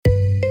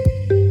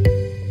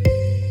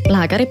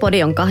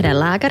Lääkäripodi on 2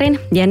 lääkärin,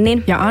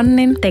 Jennin ja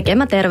Annin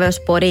tekemä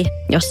terveyspodi,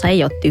 jossa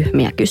ei ole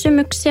tyhmiä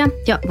kysymyksiä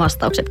ja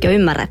vastauksetkin on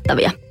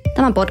ymmärrettäviä.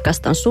 Tämä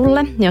podcast on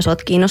sulle, jos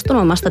oot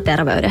kiinnostunut omasta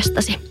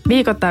terveydestäsi.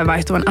 Viikoittain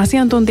vaihtuvan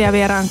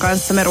asiantuntijavieraan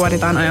kanssa me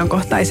ruoditaan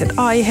ajankohtaiset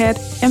aiheet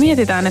ja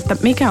mietitään, että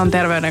mikä on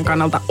terveyden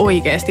kannalta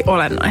oikeasti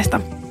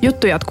olennaista.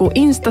 Juttu jatkuu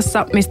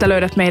Instassa, mistä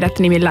löydät meidät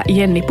nimillä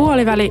Jenni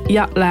Puoliväli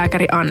ja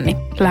Lääkäri Anni.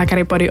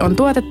 Lääkäripodi on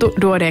tuotettu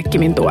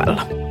Duodeckimin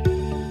tuella.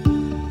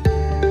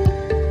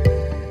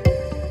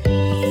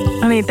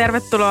 No niin,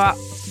 tervetuloa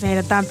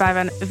meidän tämän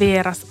päivän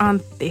vieras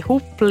Antti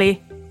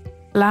Hupli,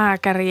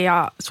 lääkäri,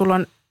 ja sulla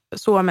on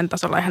Suomen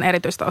tasolla ihan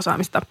erityistä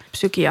osaamista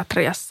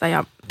psykiatriassa.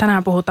 Ja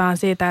tänään puhutaan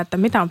siitä, että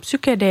mitä on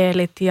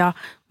psykedeelit ja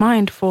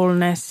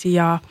mindfulness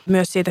ja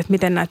myös siitä, että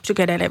miten näitä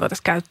psykedeelejä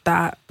voitaisiin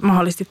käyttää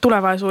mahdollisesti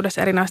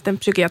tulevaisuudessa erinäisten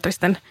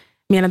psykiatristen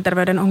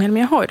mielenterveyden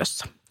ongelmien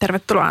hoidossa.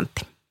 Tervetuloa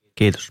Antti.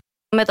 Kiitos.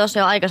 Me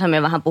tosiaan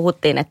aikaisemmin vähän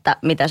puhuttiin, että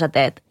mitä sä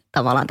teet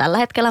tavallaan tällä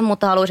hetkellä,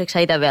 mutta haluaisitko sä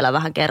itse vielä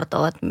vähän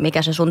kertoa, että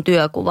mikä se sun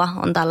työkuva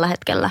on tällä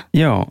hetkellä?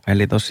 Joo,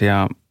 eli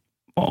tosiaan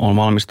olen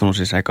valmistunut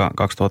siis eka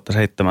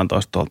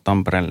 2017 tuolta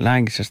Tampereen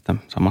lääkisestä,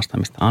 samasta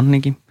mistä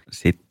Annikin.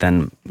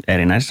 Sitten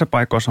erinäisissä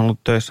paikoissa on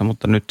ollut töissä,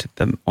 mutta nyt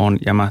sitten olen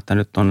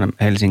jämähtänyt tuonne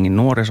Helsingin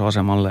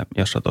nuorisoasemalle,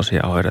 jossa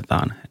tosiaan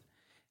hoidetaan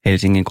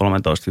Helsingin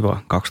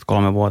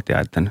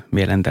 13-23-vuotiaiden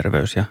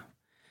mielenterveys- ja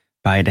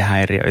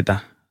päihdehäiriöitä.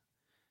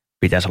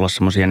 Pitäisi olla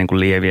semmoisia niin kuin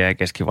lieviä ja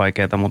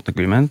keskivaikeita, mutta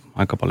kyllä me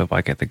aika paljon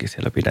vaikeitakin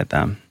siellä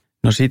pidetään.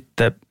 No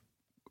sitten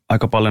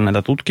aika paljon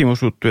näitä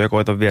tutkimusjuttuja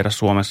koitan viedä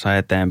Suomessa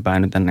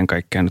eteenpäin. Nyt ennen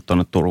kaikkea nyt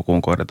tuonne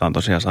Turkuun koitetaan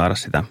tosiaan saada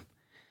sitä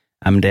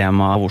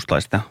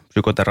MDMA-avustaista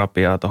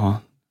psykoterapiaa tuohon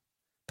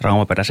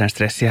traumaperäiseen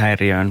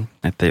stressihäiriöön,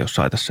 että jos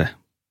saataisiin se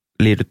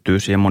liityttyä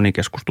siihen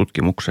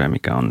monikeskustutkimukseen,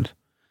 mikä on nyt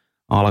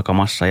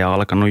alkamassa ja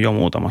alkanut jo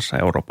muutamassa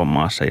Euroopan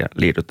maassa ja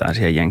liitytään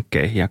siihen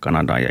Jenkkeihin ja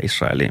Kanadaan ja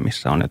Israeliin,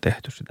 missä on jo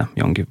tehty sitä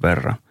jonkin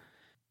verran.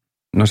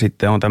 No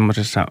sitten on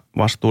tämmöisessä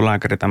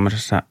vastuulääkäri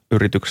tämmöisessä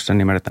yrityksessä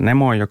nimeltä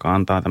Nemo, joka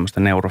antaa tämmöistä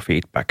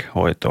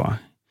neurofeedback-hoitoa,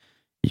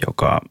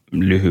 joka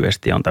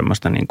lyhyesti on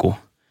tämmöistä niin kuin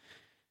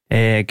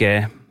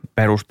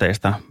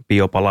EEG-perusteista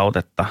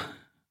biopalautetta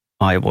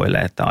aivoille,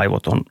 että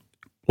aivot on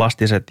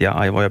plastiset ja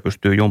aivoja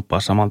pystyy jumppaa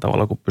samalla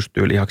tavalla kuin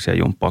pystyy lihaksia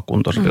jumppaa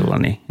kuntosalilla,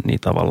 niin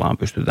tavallaan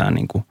pystytään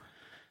niin kuin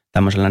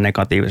tämmöisellä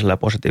negatiivisella ja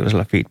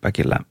positiivisella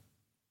feedbackillä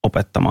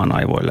opettamaan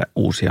aivoille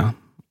uusia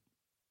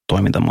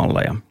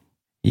toimintamalleja.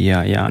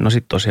 Ja no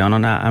sitten tosiaan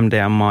on nämä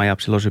MDMA- ja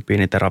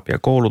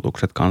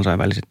psilosybiiniterapiakoulutukset,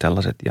 kansainväliset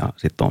sellaiset, ja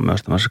sitten on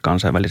myös tämmöisessä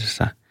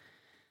kansainvälisessä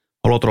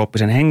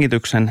holotrooppisen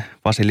hengityksen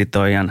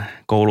fasilitoijan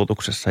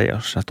koulutuksessa,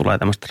 jossa tulee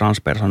tämmöistä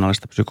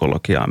transpersonaalista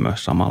psykologiaa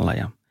myös samalla,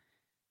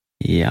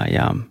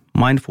 ja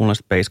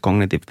mindfulness-based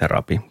cognitive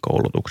therapy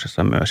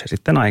koulutuksessa myös, ja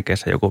sitten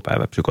aikeissa joku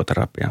päivä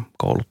psykoterapia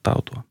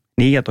kouluttautua.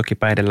 Niin, ja toki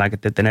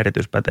päihdelääketieteen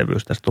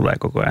erityispätevyys tässä tulee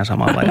koko ajan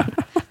samalla. Ja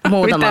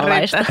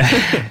muutamanlaista.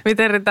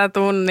 Miten riittää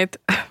tunnit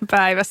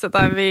päivässä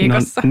tai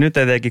viikossa? No, nyt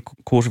etenkin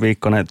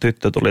 6-viikkoinen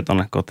tyttö tuli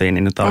tuonne kotiin,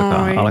 niin nyt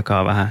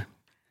alkaa vähän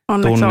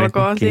onneksi tunnit.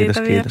 Olkoon kiitos,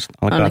 siitä kiitos.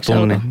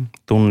 Alkaa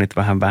tunnit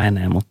vähän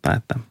vähenee, mutta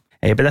että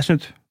ei pitäisi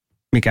nyt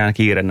mikään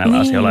kiire näillä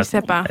asioilla.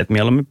 Että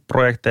mieluummin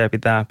projekteja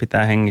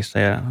pitää hengissä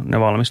ja ne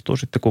valmistuu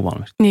sitten kun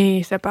valmistuu.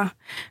 Niin, sepä.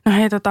 No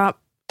hei,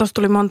 tuossa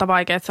tuli monta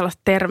vaikeaa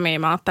sellaista termiä.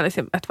 Mä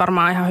ajattelisin, että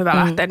varmaan ihan hyvä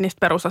lähteä niistä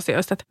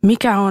perusasioista. Että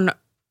mikä on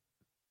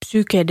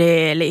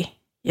psykedeeli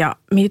ja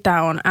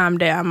mitä on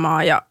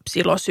MDMA ja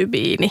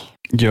psilosybiini?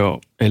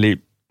 Joo,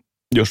 eli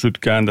jos nyt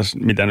kääntäisi,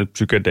 mitä nyt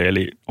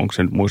psykedeeli, onko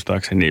se nyt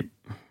muistaakseni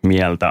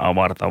mieltä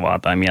avartavaa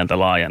tai mieltä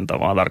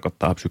laajentavaa,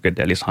 tarkoittaa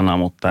psykedeelisana,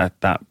 mutta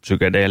että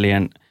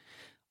psykedeelien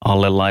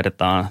alle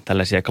laitetaan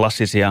tällaisia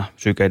klassisia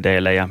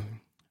psykedeelejä,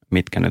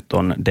 mitkä nyt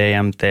on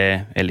DMT,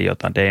 eli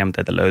jota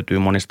DMTtä löytyy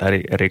monista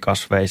eri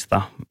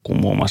kasveista,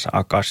 kuin muun muassa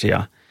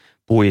akasia,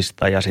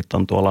 puista, ja sitten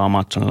on tuolla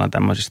Amazonilla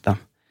tämmöisistä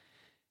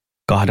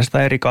 2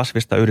 eri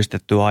kasvista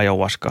yhdistettyä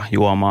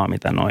ayahuasca-juomaa,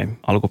 mitä noin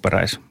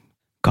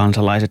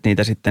alkuperäiskansalaiset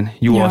niitä sitten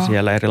juo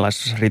siellä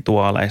erilaisissa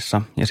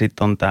rituaaleissa. Ja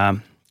sitten on tämä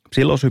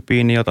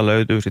psilosybiini, jota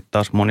löytyy sitten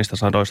taas monista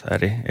sadoista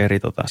eri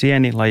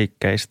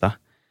sienilajikkeista.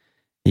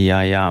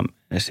 Ja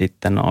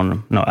sitten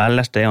on, no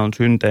LSD on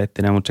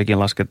synteettinen, mutta sekin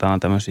lasketaan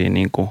tämmöisiin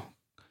niin kuin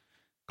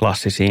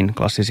klassisiin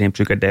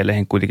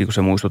psykedeeleihin kuitenkin, kun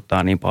se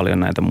muistuttaa niin paljon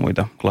näitä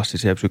muita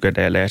klassisia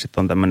psykedeelejä.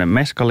 Sitten on tämmöinen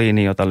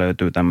meskaliini, jota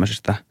löytyy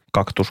tämmöisistä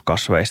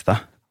kaktuskasveista.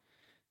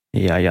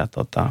 Ja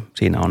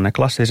siinä on ne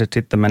klassiset,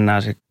 sitten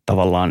mennään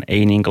tavallaan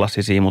ei niin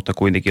klassisiin, mutta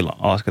kuitenkin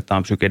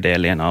lasketaan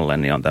psykedeelien alle,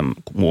 niin on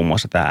muun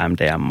muassa tämä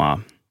MDMA,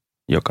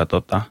 joka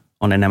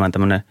on enemmän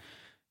tämmöinen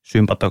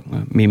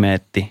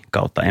sympatomimeetti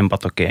kautta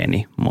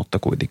empatogeeni, mutta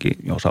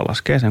kuitenkin osa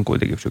laskee sen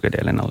kuitenkin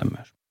psykedeelien alle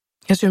myös.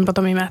 Ja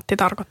sympatomimeetti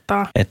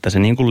tarkoittaa? Että se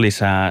niin kuin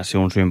lisää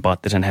sinun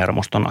sympaattisen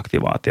hermoston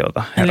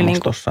aktivaatiota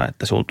hermostossa,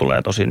 että sinulla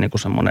tulee tosi niin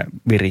kuin semmoinen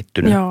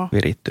virittynyt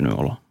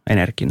olo,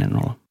 energinen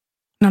olo.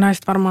 No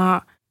näistä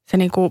varmaan se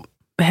niin kuin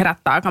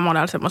herättää aika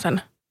monella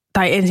semmoisen,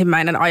 tai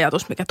ensimmäinen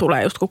ajatus, mikä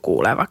tulee just kun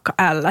kuulee vaikka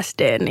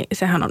LSD, niin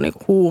sehän on niin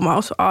kuin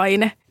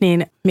huumausaine.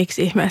 Niin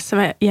miksi ihmeessä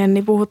me,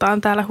 Jenni,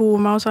 puhutaan täällä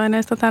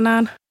huumausaineista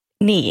tänään?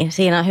 Niin,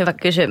 siinä on hyvä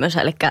kysymys.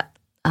 Eli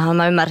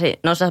mä ymmärsin,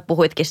 no sä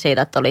puhuitkin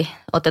siitä, että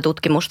olette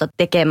tutkimusta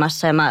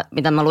tekemässä ja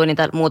mitä mä luin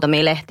niitä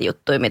muutamia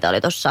lehtijuttuja, mitä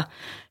oli tuossa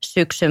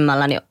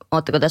syksymällä, niin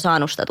ootteko te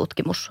saanut sitä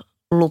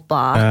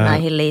tutkimuslupaa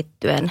näihin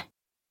liittyen?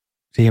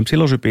 Siihen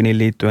psilosybiiniin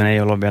liittyen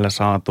ei olla vielä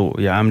saatu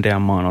ja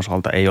MDMA:n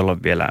osalta ei olla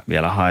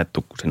vielä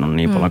haettu, kun siinä on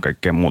niin paljon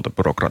kaikkea muuta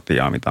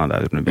byrokratiaa, mitä on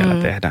täytynyt vielä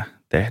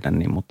tehdä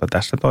niin, mutta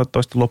tässä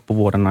toivottavasti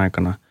loppuvuoden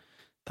aikana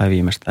tai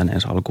viimeistään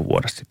ensi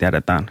alkuvuodesta sitten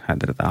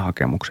jätetään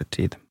hakemukset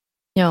siitä.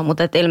 Joo,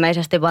 mutta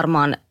ilmeisesti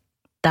varmaan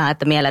tämä,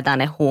 että mielletään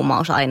ne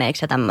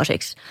huumausaineiksi ja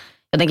tämmöisiksi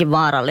jotenkin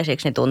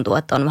vaarallisiksi, niin tuntuu,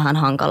 että on vähän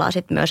hankalaa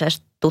sitten myös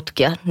edes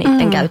tutkia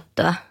niiden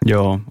käyttöä.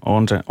 Joo,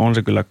 on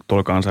se kyllä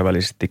tuolla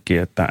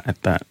kansainvälisestikin,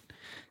 että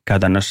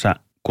käytännössä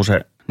kun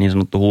se niin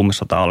sanottu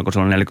huumesota alkoi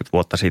silloin 40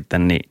 vuotta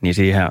sitten, niin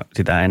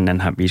sitä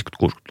ennenhän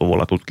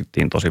 50-60-luvulla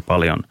tutkittiin tosi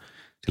paljon.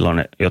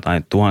 Silloin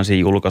jotain tuhansia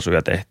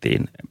julkaisuja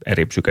tehtiin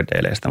eri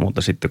psykedeleistä,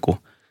 mutta sitten kun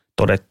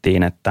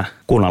todettiin, että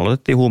kun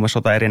aloitettiin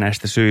huumesota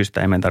erinäisistä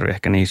syistä, ei meidän tarvitse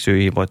ehkä niihin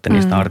syihin, voitte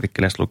niistä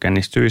artikkeleista lukea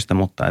niistä syistä,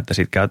 mutta että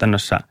sitten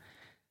käytännössä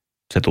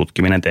se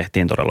tutkiminen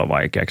tehtiin todella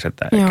vaikeaksi,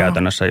 että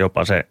käytännössä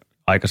jopa se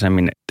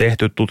aikaisemmin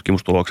tehtyt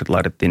tutkimustulokset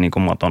laitettiin niin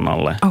kuin maton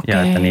alle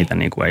ja että niitä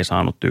niin kuin ei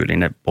saanut tyyliin,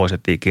 ne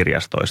poistettiin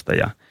kirjastoista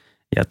ja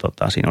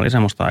siinä oli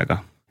semmoista aika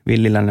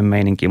villiläinen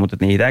meininki, mutta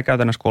niitä ei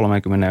käytännössä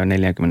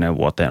 30-40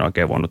 vuoteen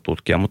oikein voinut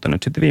tutkia, mutta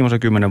nyt sitten viimeisen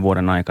 10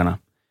 vuoden aikana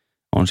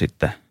on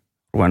sitten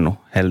ruvennut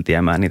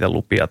heltiämään niitä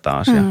lupia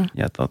taas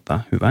ja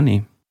hyvä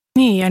niin.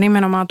 Niin ja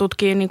nimenomaan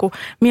tutkii niin kuin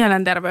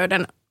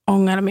mielenterveyden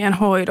ongelmien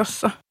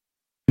hoidossa.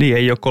 Niin,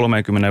 ei ole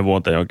 30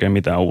 vuoteen oikein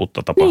mitään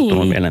uutta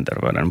tapahtunut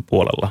mielenterveyden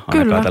puolella,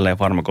 ainakaan tälleen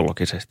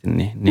farmakologisesti,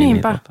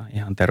 niin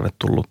ihan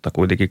tervetullutta.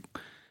 Kuitenkin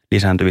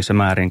lisääntyvissä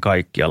määrin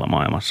kaikkialla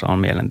maailmassa on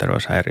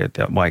mielenterveyshäiriöt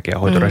ja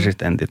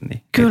vaikeahoitoresistentit,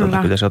 niin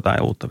pitäisi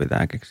jotain uutta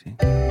pitää keksiä.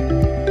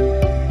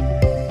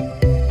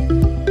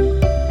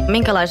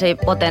 Minkälaisia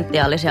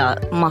potentiaalisia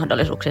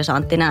mahdollisuuksia sä,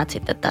 Antti, näet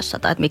sitten tässä,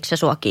 tai että miksi se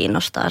sua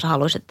kiinnostaa ja sä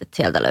haluaisit, että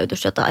sieltä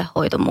löytyisi jotain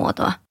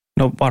hoitomuotoa?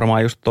 No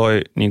varmaan just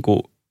toi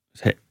niinku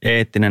se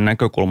eettinen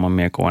näkökulma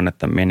minä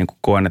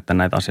koen, että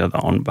näitä asioita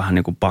on vähän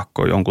niin kuin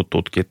pakko jonkun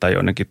tutkia tai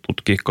jonnekin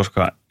tutkia,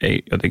 koska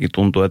ei jotenkin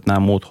tuntuu, että nämä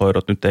muut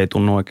hoidot nyt ei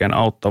tunnu oikein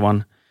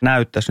auttavan.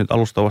 Näyttäisi nyt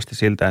alustavasti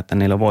siltä, että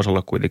niillä voisi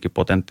olla kuitenkin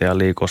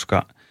potentiaalia,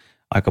 koska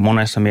aika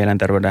monessa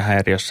mielenterveyden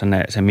häiriössä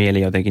se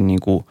mieli jotenkin niin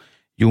kuin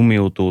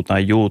jumiutuu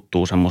tai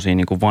juuttuu semmoisiin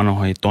niin kuin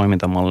vanhoihin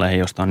toimintamalleihin,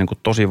 josta on niin kuin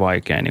tosi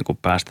vaikea niin kuin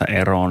päästä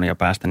eroon ja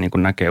päästä niin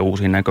kuin näkee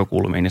uusia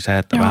näkökulmia, niin se,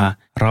 että vähän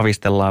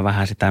ravistellaan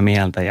vähän sitä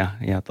mieltä ja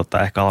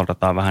ehkä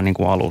aloitetaan vähän niin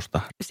kuin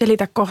alusta.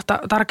 Selitä kohta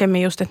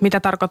tarkemmin just, että mitä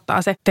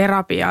tarkoittaa se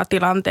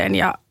terapiatilanteen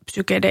ja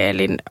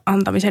psykedeelin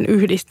antamisen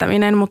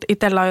yhdistäminen, mutta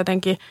itsellä on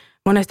jotenkin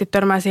monesti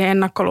törmää siihen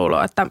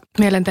ennakkoluuloon, että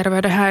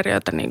mielenterveyden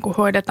häiriöitä niin kuin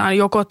hoidetaan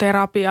joko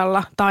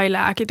terapialla tai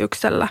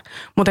lääkityksellä,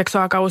 mutta eikö se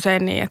ole aika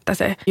usein niin, että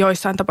se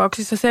joissain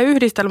tapauksissa se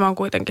yhdistelmä on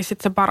kuitenkin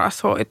sitten se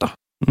paras hoito?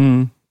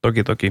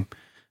 Toki.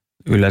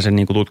 Yleensä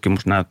niin kuin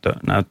tutkimusnäyttö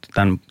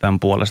tämän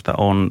puolesta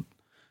on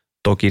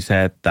toki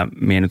se, että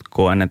minä nyt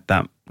koen,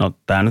 että no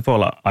tämä nyt voi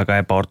olla aika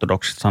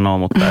epäortodoksista sanoa,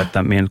 mutta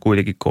että minä nyt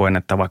kuitenkin koen,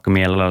 että vaikka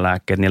mielellä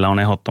lääkkeet, niillä on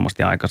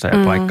ehdottomasti aikansa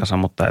ja paikkansa,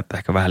 mutta että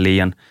ehkä vähän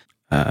liian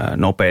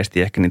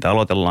nopeasti ehkä niitä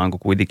aloitellaan, kun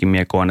kuitenkin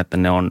minä koen, että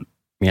ne on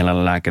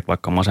mielellä lääkkeet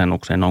vaikka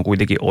masennukseen, ne on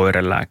kuitenkin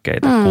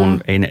oirelääkkeitä,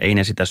 kun ei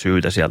ne sitä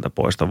syytä sieltä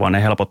poista, vaan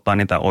ne helpottaa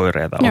niitä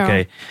oireita.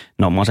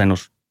 No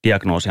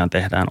masennusdiagnoosiaan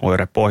tehdään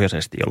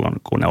oirepohjaisesti, jolloin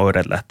kun ne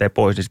oireet lähtee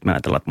pois, niin sitten me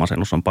ajatellaan, että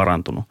masennus on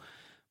parantunut.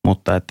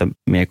 Mutta että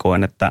minä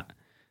koen, että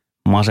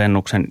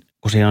masennuksen,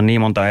 kun siinä on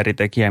niin monta eri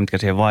tekijää, mitkä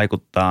siihen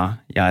vaikuttaa,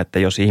 ja että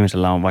jos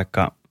ihmisellä on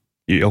vaikka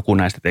joku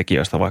näistä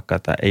tekijöistä, vaikka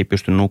että ei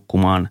pysty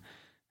nukkumaan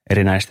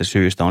erinäistä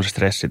syistä, on se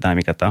stressi tai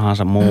mikä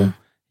tahansa muu,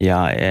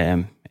 ja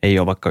ei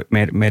ole vaikka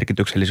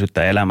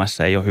merkityksellisyyttä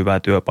elämässä, ei ole hyvää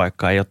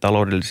työpaikkaa, ei ole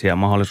taloudellisia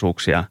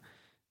mahdollisuuksia,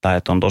 tai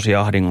että on tosi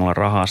ahdingolla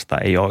rahasta,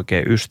 ei ole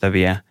oikein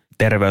ystäviä,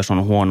 terveys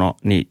on huono,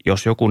 niin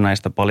jos joku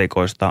näistä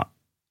palikoista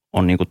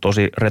on niin kuin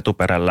tosi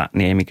retuperällä,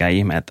 niin ei mikään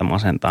ihme, että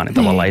masentaa, niin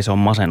tavallaan ei se ole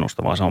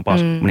masennusta, vaan se on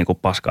niin kuin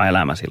paska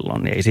elämä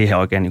silloin, niin ei siihen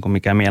oikein niin kuin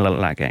mikään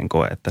mielenlääkeen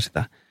koe, että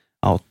sitä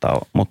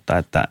auttaa, mutta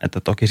että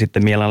toki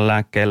sitten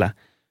mielenlääkkeellä,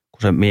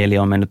 kun se mieli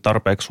on mennyt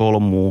tarpeeksi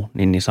solmuun,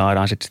 niin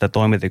saadaan sitten sitä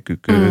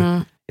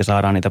toimintakykyä ja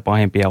saadaan niitä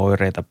pahimpia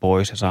oireita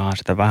pois ja saadaan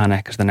sitä vähän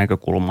ehkä sitä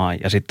näkökulmaa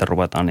ja sitten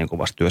ruvetaan niin kuin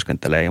vasta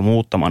työskentelemään ja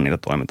muuttamaan niitä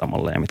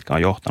toimintamalleja, mitkä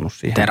on johtanut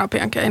siihen.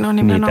 Terapian keinoin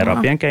nimenomaan. Niin,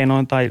 terapian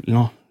keinoin tai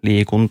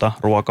liikunta,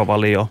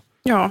 ruokavalio,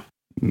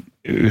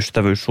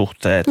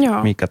 ystävyyssuhteet,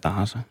 mikä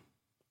tahansa.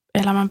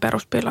 Elämän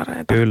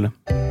peruspilareita. Kyllä.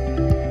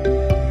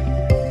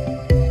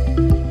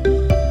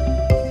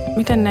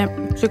 Miten ne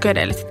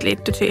psykedeeliset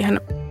liittyy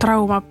siihen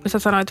sä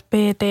sanoit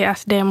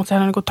PTSD, mutta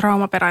sehän on niin kuin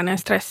traumaperäinen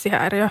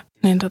stressihäiriö,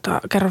 niin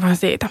kerro vähän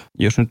siitä.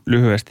 Jos nyt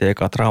lyhyesti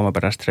eikä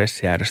traumaperäistä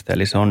stressihäiriöstä,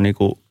 eli se on niin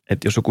kuin,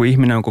 että jos joku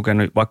ihminen on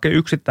kokenut vaikka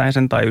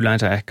yksittäisen tai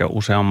yleensä ehkä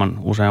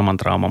useamman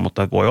trauman,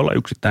 mutta voi olla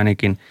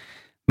yksittäinenkin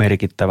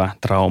merkittävä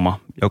trauma,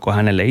 joko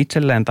hänelle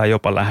itselleen tai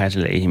jopa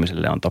läheiselle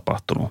ihmiselle on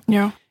tapahtunut.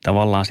 Joo.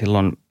 Tavallaan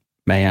silloin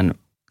meidän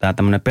tämä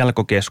tämmöinen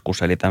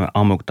pelkokeskus, eli tämä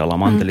amygdala,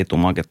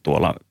 mantelitumake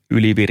tuolla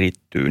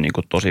ylivirittyy niin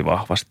kuin tosi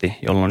vahvasti,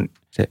 jolloin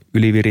se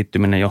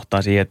ylivirittyminen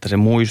johtaa siihen, että se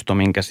muisto,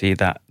 minkä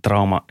siitä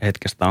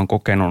traumahetkestä on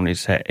kokenut, niin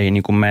se ei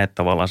niin kuin mene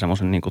tavallaan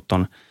semmoisen niin kuin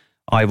ton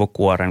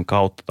aivokuoren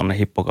kautta tuonne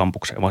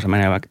hippokampukseen, vaan se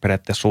menee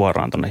periaatteessa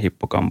suoraan tuonne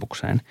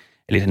hippokampukseen,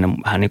 eli sinne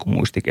vähän niin kuin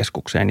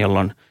muistikeskukseen,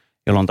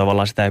 jolloin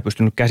tavallaan sitä ei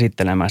pystynyt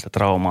käsittelemään sitä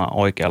traumaa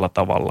oikealla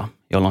tavalla,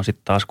 jolloin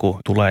sitten taas kun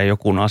tulee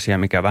joku asia,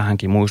 mikä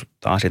vähänkin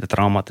muistuttaa siitä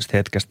traumaattisesta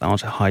hetkestä, on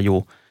se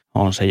haju,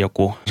 on se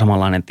joku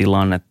samanlainen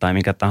tilanne tai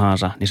mikä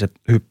tahansa, niin se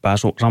hyppää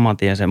saman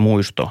tien se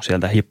muisto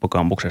sieltä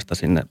hippokampuksesta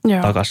sinne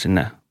takaisin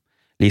sinne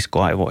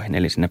liskoaivoihin,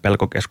 eli sinne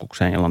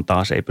pelkokeskukseen, jolloin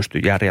taas ei pysty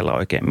järjellä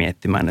oikein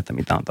miettimään, että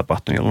mitä on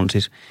tapahtunut, jolloin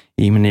siis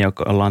ihminen,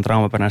 jolla on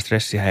traumaperäinen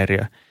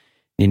stressihäiriö,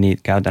 niin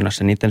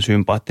käytännössä niiden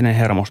sympaattinen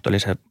hermosto, eli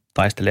se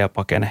taistelija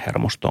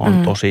pakenehermosto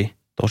on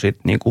tosi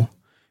niin kuin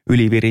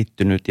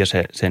ylivirittynyt ja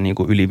se niin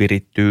kuin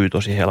ylivirittyy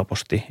tosi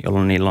helposti,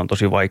 jolloin niillä on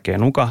tosi vaikea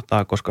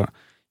nukahtaa, koska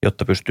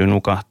jotta pystyy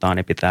nukahtamaan,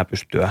 niin pitää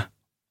pystyä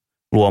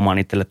luomaan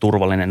itselle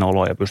turvallinen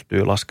olo ja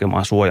pystyy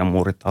laskemaan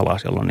suojamuurit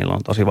alas, jolloin niillä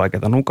on tosi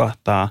vaikeaa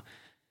nukahtaa.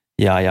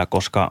 Ja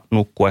koska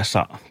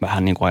nukkuessa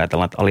vähän niin kuin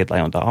ajatellaan, että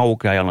alitajunta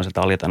aukeaa, jolloin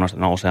sieltä alitajunta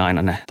nousee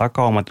aina ne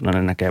takaumat, jolloin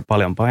ne näkee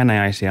paljon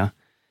painajaisia.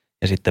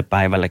 Ja sitten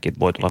päivällekin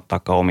voi tulla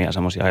takaumia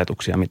sellaisia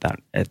ajatuksia,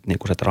 että niin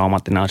kuin se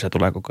traumaattinen asia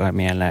tulee koko ajan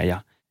mieleen.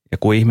 Ja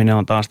kun ihminen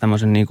on taas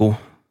tämmöisen niin kuin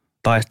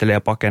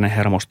taistelija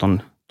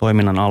pakenehermoston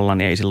toiminnan alla,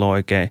 niin ei silloin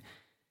oikein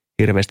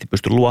hirveästi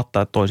pysty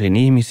luottaa toisiin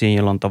ihmisiin,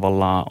 jolloin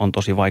tavallaan on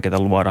tosi vaikeaa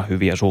luoda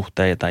hyviä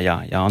suhteita.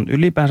 Ja on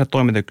ylipäänsä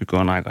toimintakyky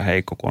on aika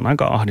heikko, kun on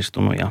aika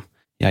ahdistunut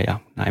ja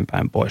näin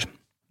päin pois.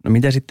 No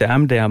miten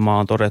sitten MDMA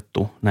on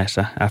todettu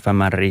näissä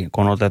fMRI,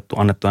 kun on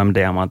annettu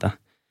MDMAta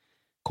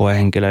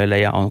koehenkilöille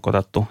ja on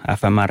otettu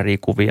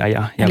fMRI-kuvia.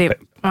 Eli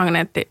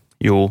magneetti.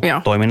 Joo,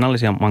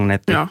 toiminnallisia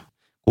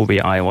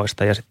magneettikuvia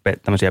aivoista ja sitten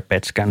tämmöisiä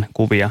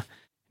PET-scan-kuvia.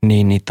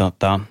 Niin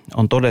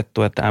on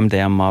todettu, että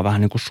MDMA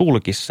vähän niin kuin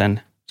sulkisi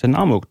sen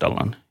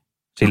amygdalan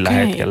sillä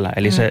hetkellä.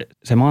 Eli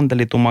se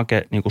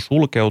mantelitumake niin kuin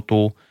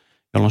sulkeutuu,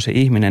 jolloin se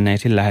ihminen ei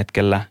sillä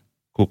hetkellä,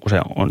 kun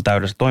se on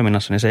täydessä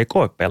toiminnassa, niin se ei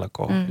koe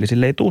pelkoa. Eli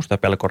sille ei tule sitä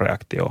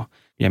pelkoreaktioa.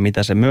 Ja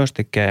mitä se myös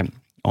tekee,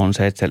 on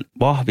se, että se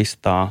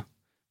vahvistaa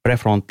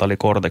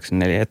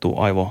prefrontaalikorteksin eli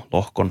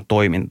etuaivolohkon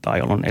toimintaa,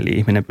 jolloin eli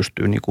ihminen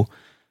pystyy niin kuin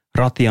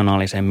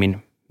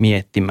rationaalisemmin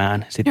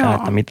miettimään sitä,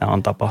 että mitä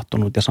on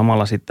tapahtunut. Ja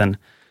samalla sitten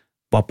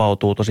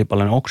vapautuu tosi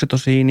paljon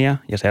oksitosiinia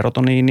ja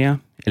serotoniinia.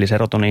 Eli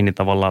serotoniini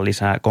tavallaan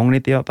lisää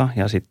kognitiota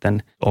ja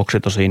sitten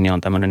oksitosiini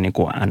on tämmöinen niin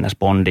kuin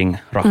NS-bonding,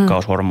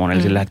 rakkaushormoni.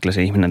 Eli sillä hetkellä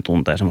se ihminen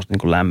tuntee semmoista niin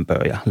kuin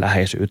lämpöä ja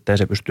läheisyyttä ja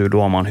se pystyy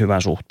luomaan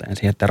hyvän suhteen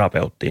siihen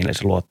terapeuttiin. Eli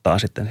se luottaa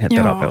sitten siihen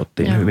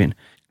terapeuttiin hyvin.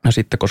 No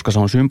sitten, koska se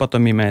on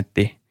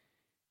sympatomimeetti,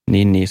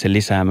 niin se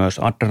lisää myös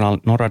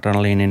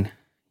noradrenaliinin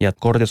ja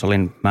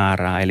kortisolin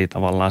määrää, eli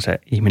tavallaan se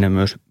ihminen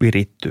myös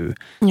virittyy.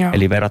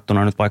 Eli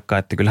verrattuna nyt vaikka,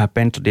 että kyllähän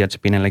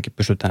benzodiazepinellekin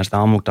pystytään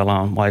sitä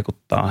amygdalaan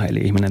vaikuttaa, eli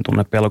ihminen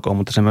tunnee pelkoa,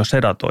 mutta se myös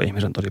sedatoi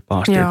ihmisen tosi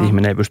pahasti, että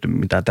ihminen ei pysty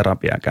mitään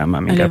terapiaa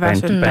käymään, minkä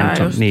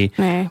niin.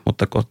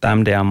 Mutta kun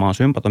MDMA on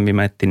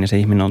sympatomimeetti, niin se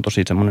ihminen on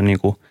tosi semmoinen niin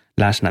kuin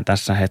läsnä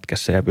tässä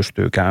hetkessä ja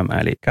pystyy käymään.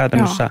 Eli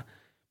käytännössä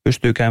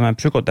pystyy käymään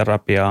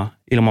psykoterapiaa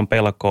ilman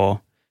pelkoa,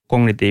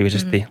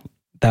 kognitiivisesti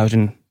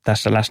täysin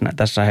tässä läsnä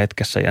tässä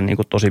hetkessä ja niin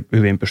kuin tosi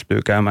hyvin pystyy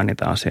käymään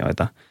niitä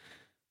asioita.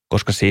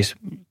 Koska siis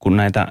kun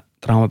näitä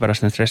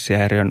traumaperäisten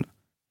stressihäiriön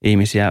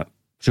ihmisiä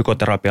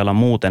psykoterapialla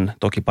muuten,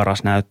 toki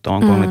paras näyttö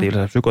on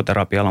kognitiivisella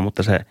psykoterapialla,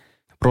 mutta se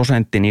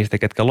prosentti niistä,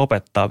 ketkä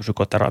lopettaa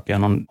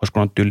psykoterapian on,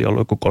 olisiko on yli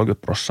ollut joku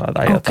 30%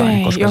 tai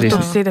jotain. Koska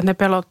johtuu siitä, että ne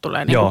pelot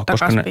tulee niin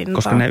takaisinpintaan.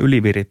 Koska ne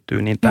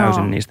ylivirittyy niin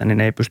täysin niistä, niin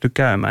ne ei pysty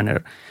käymään.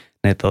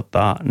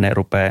 Ne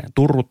rupeaa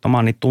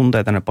turruttamaan niitä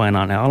tunteita, ne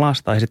painaa ne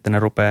alas tai sitten ne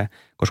rupeaa,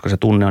 koska se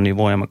tunne on niin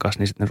voimakas,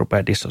 niin sitten ne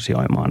rupeaa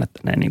dissosioimaan, että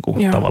ne niin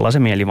kuin, tavallaan se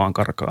mieli vaan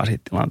karkaa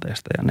siitä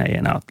tilanteesta ja ne ei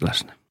enää ole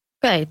läsnä.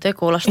 Okei, toi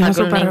kuulostaa ihan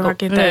kyllä superhyvä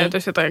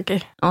kiteytys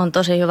jotenkin. On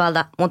tosi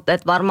hyvältä, mutta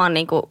et varmaan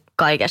niin kuin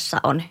kaikessa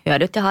on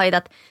hyödyt ja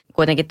haitat.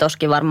 Kuitenkin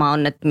toskin varmaan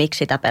on, että miksi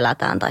sitä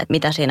pelätään tai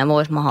mitä siinä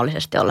voisi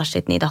mahdollisesti olla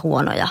sitten niitä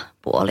huonoja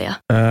puolia.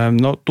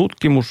 No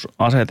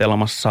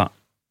tutkimusasetelmassa,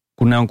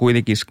 kun ne on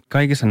kuitenkin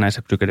kaikissa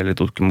näissä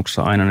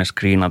psykedeelitutkimuksissa aina ne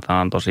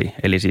screenataan tosi,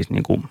 eli siis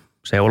niin kuin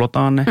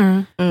seulotaan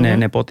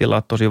ne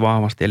potilaat tosi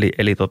vahvasti.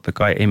 Eli totta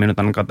kai ei me nyt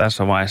ainakaan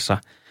tässä vaiheessa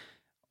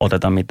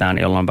oteta mitään,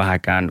 jolla on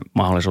vähäkään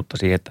mahdollisuutta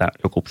siihen, että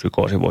joku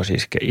psykoosi voisi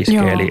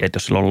iskeä. Eli että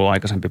jos sillä on ollut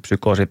aikaisempi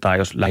psykoosi tai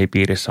jos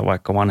lähipiirissä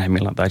vaikka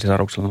vanhemmilla tai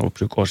sisaruksilla on ollut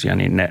psykoosia,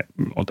 niin ne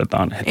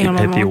otetaan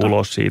heti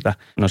ulos siitä.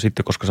 No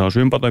sitten, koska se on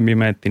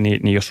sympatomimeetti,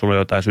 niin jos sulla on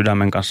jotain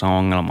sydämen kanssa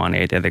ongelmaa,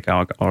 niin ei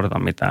tietenkään odota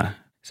mitään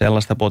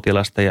sellaista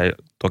potilasta ja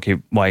toki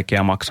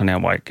vaikea maksanen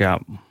ja vaikea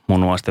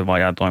munuaisten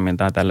vajaa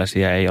toimintaa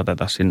tällaisia ei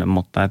oteta sinne,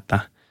 mutta että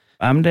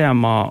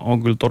MDMA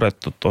on kyllä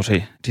todettu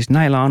tosi, siis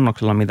näillä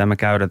annoksilla, mitä me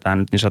käytetään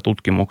nyt niissä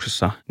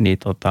tutkimuksissa, niin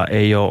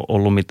ei ole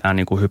ollut mitään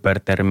niin kuin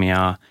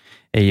hypertermiaa,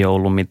 ei ole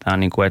ollut mitään,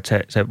 niin kuin, että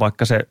se,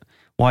 vaikka se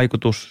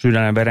vaikutus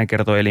sydän- ja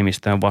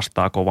verenkiertoelimistöön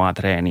vastaa kovaa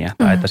treeniä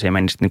tai että se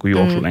menisi niin kuin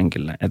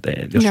juoksulenkille. Että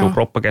jos sun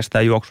kroppa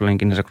kestää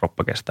juoksulenkin, niin se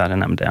kroppa kestää sen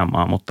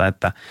MDMA, mutta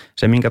että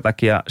se minkä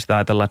takia sitä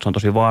ajatellaan, että se on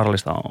tosi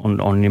vaarallista,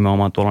 on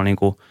nimenomaan tuolla niin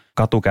kuin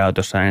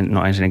katukäytössä.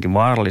 No ensinnäkin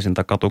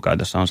vaarallisinta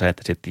katukäytössä on se,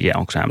 että sitten tiedä,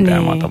 onko se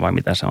MDMA vai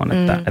mitä se on,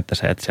 että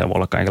siellä voi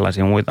olla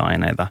kaikenlaisia muita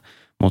aineita.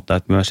 Mutta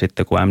että myös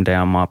sitten kun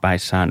MDMA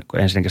päissään, kun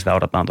ensinnäkin sitä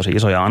odotetaan tosi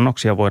isoja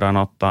annoksia voidaan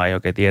ottaa, ei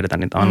oikein tiedetä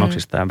niitä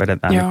annoksista ja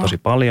vedetään niitä tosi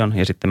paljon.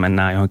 Ja sitten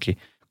mennään johonkin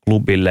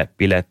klubille,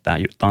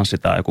 pilettään,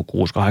 tanssitaan joku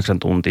 6-8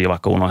 tuntia,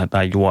 vaikka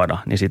unohdetaan juoda,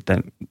 niin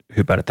sitten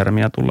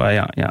hypertermia tulee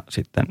ja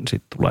sitten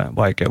tulee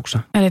vaikeuksia.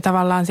 Eli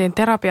tavallaan siinä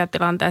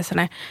terapiatilanteessa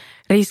ne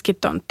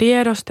riskit on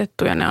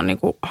tiedostettu ja ne on niin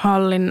kuin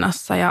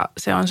hallinnassa ja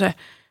se on se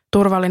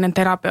turvallinen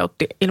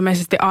terapeutti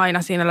ilmeisesti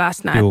aina siinä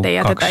läsnä, ettei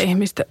jätetä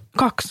ihmistä.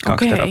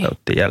 Kaksi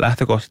terapeuttia. Ja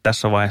lähtökohtaisesti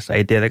tässä vaiheessa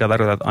ei tietenkään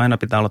tarkoita, että aina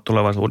pitää olla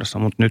tulevaisuudessa,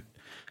 mutta nyt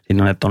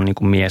siinä on, että on niin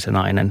kuin mies ja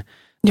nainen.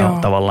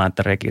 Tavallaan,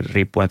 että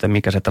riippuu, että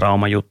mikä se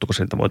traumajuttu, kun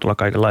siitä voi tulla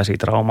kaikenlaisia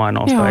traumaa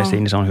nousta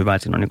esiin, niin se on hyvä,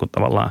 että siinä on niin kuin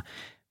tavallaan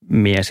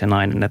mies ja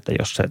nainen, että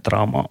jos se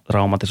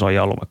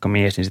traumatisoija on ollut vaikka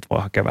mies, niin sitten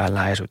voi hakea vähän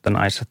läheisyyttä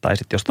naisessa. Tai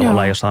sitten jos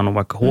tavallaan ei ole saanut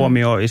vaikka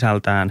huomioon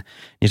isältään,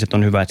 niin sitten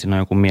on hyvä, että siinä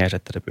on joku mies,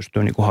 että se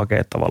pystyy niinku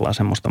hakemaan tavallaan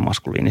semmoista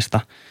maskuliinista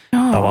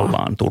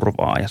tavallaan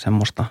turvaa ja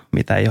semmoista,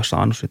 mitä ei ole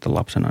saanut sitten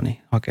lapsena,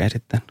 niin hakee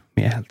sitten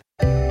mieheltä.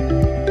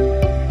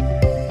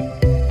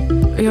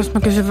 Jos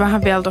mä kysyn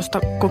vähän vielä tuosta,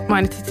 kun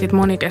mainitsit siitä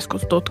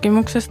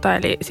monikeskustutkimuksesta,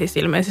 eli siis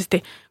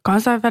ilmeisesti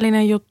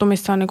kansainvälinen juttu,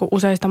 missä on niin kuin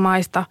useista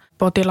maista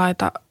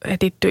potilaita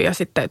etitty ja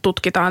sitten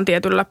tutkitaan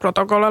tietyllä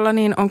protokollalla,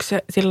 niin onko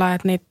se sillä lailla,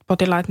 että niitä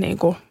potilaita niin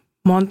kuin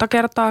monta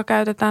kertaa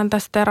käytetään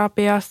tässä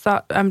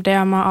terapiassa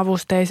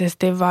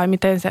MDMA-avusteisesti vai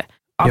miten se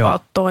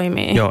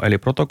toimii? Joo, eli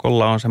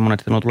protokolla on semmoinen,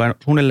 että tulee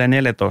suunnilleen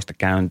 14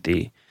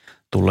 käyntiä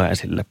tulee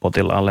sille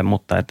potilaalle,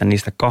 mutta että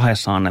niistä 2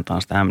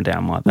 annetaan sitä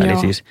MDMAta, eli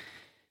siis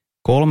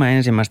 3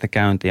 ensimmäistä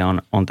käyntiä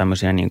on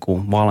tämmöisiä niin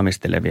kuin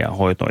valmistelevia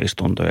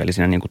hoitoistuntoja, eli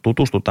siinä niin kuin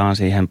tutustutaan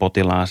siihen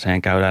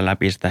potilaaseen, käydään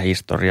läpi sitä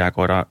historiaa,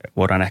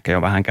 voidaan ehkä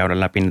jo vähän käydä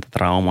läpi niitä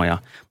traumoja,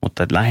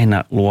 mutta että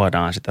lähinnä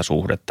luodaan sitä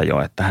suhdetta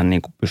jo, että hän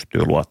niin kuin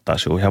pystyy luottaa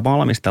sinuun ja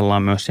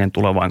valmistellaan myös siihen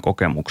tulevaan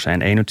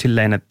kokemukseen. Ei nyt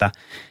silleen, että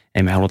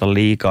ei me haluta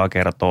liikaa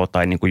kertoa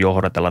tai niin kuin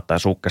johdatella tai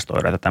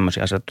sukkestoida, että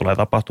tämmöisiä asioita tulee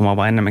tapahtumaan,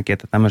 vaan enemmänkin,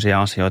 että tämmöisiä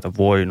asioita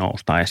voi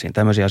nousta esiin.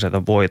 Tämmöisiä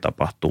asioita voi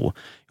tapahtua,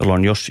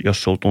 jolloin jos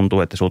sulla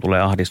tuntuu, että sulla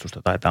tulee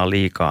ahdistusta tai tämä on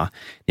liikaa,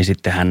 niin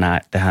sitten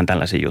tehdään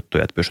tällaisia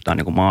juttuja, että pystytään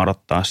niin kuin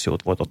maadottaa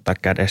sinut, voit ottaa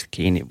kädestä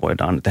kiinni,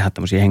 voidaan tehdä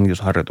tämmöisiä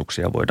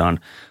hengitysharjoituksia, voidaan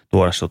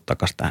tuoda sinut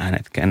takaisin tähän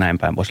hetkeen näin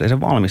päin pois. Eli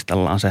se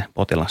valmistellaan se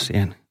potilas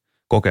siihen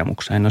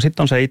kokemukseen. No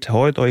sitten on se itse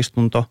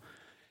hoitoistunto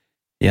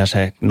ja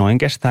se noin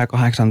kestää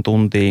 8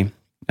 tuntia.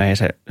 Ja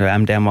se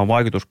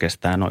MDMA-vaikutus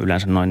kestää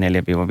yleensä noin 4-5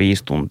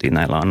 tuntia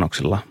näillä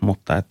annoksilla,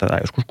 tai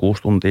joskus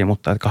 6 tuntia,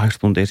 mutta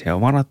 8 tuntia siihen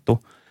on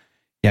varattu.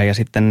 Ja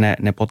sitten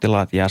ne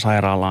potilaat jää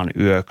sairaalaan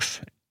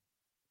yöksi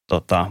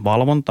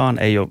valvontaan.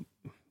 Ei ole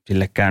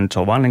sille käynyt, se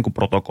on vaan niin kuin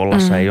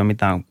protokollassa, ei ole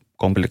mitään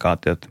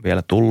komplikaatiot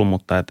vielä tullut,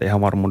 mutta että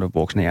ihan varmuuden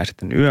vuoksi ne jää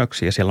sitten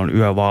yöksi ja siellä on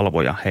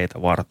yövalvoja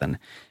heitä varten.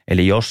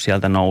 Eli jos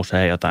sieltä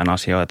nousee jotain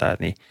asioita,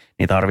 niin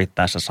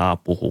tarvittaessa saa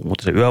puhua,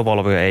 mutta se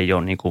yövalvoja ei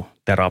ole niin kuin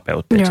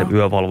terapeutti. Se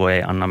yövalvoja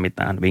ei anna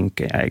mitään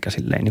vinkkejä eikä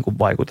silleen niin kuin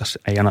vaikuta,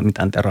 ei anna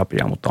mitään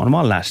terapiaa, mutta on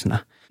vaan läsnä.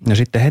 Ja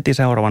sitten heti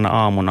seuraavana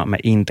aamuna me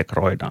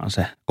integroidaan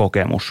se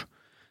kokemus.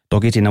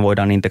 Toki siinä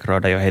voidaan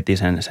integroida jo heti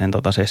sen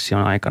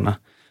session aikana,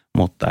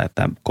 mutta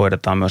että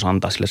koitetaan myös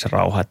antaa sille se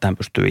rauha, että hän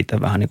pystyy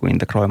itse vähän niin kuin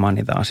integroimaan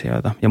niitä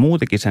asioita. Ja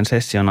muutenkin sen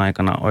session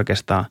aikana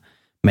oikeastaan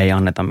me ei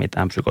anneta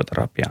mitään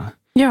psykoterapiaa,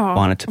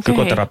 vaan että se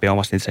psykoterapia on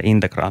vasta se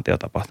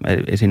integraatiotapahtuma.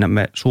 Eli siinä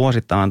me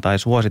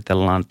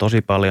suositellaan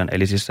tosi paljon,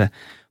 eli siis se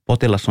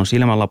potilas on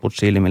silmänlaput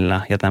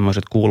silmillä ja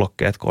tämmöiset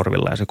kuulokkeet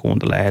korvilla ja se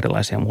kuuntelee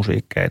erilaisia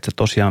musiikkeja, että se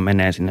tosiaan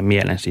menee sinne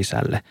mielen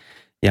sisälle.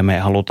 Ja me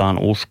halutaan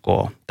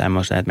uskoa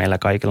tämmöiseen, että meillä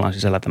kaikilla on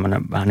sisällä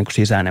tämmöinen vähän niin kuin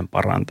sisäinen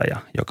parantaja,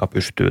 joka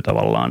pystyy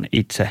tavallaan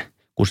itse,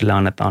 kun sille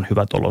annetaan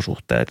hyvät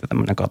olosuhteet ja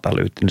tämmöinen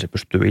katalyytti, niin se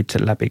pystyy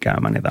itse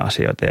läpikäymään niitä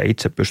asioita ja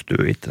itse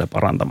pystyy itse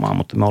parantamaan,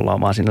 mutta me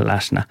ollaan vaan siinä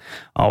läsnä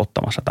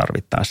auttamassa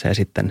tarvittaessa ja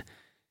sitten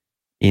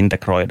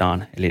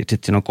integroidaan. Eli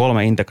sitten siinä on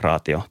 3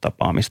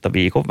 integraatiotapaamista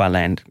viikon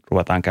välein,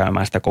 ruvetaan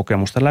käymään sitä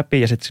kokemusta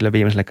läpi ja sitten sille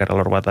viimeiselle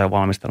kerralla ruvetaan jo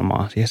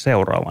valmistelemaan siihen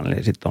seuraavan.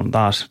 Eli sitten on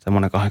taas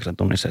semmoinen 8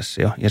 tunnin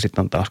sessio ja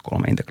sitten on taas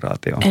 3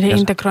 integraatioa. Eli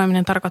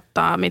integroiminen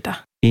tarkoittaa mitä?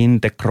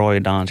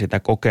 Integroidaan sitä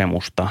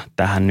kokemusta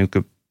tähän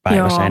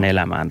nykypäiväiseen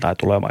elämään tai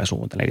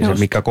tulevaisuuteen. Eli se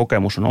mikä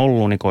kokemus on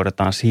ollut, niin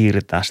koitetaan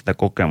siirtää sitä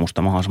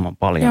kokemusta mahdollisimman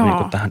paljon niin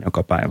kuin tähän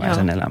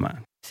jokapäiväiseen elämään.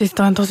 Siis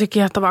toi on tosi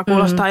kiehtovaa.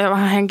 Kuulostaa jo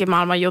vähän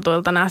henkimaailman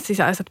jutuilta nämä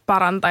sisäiset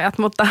parantajat,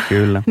 mutta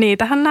kyllä.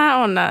 Niitähän nämä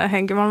on, nämä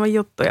henkimaailman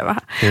juttuja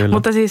vähän. Kyllä.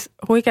 Mutta siis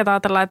huikeaa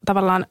ajatella, että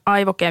tavallaan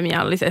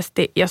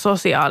aivokemiallisesti ja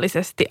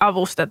sosiaalisesti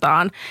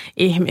avustetaan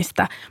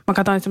ihmistä. Mä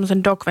katsoin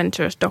semmoisen Doc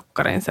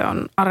Ventures-dokkarin, se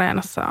on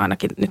Areenassa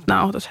ainakin nyt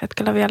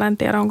nauhoitushetkellä vielä, en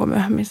tiedä onko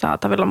myöhemmin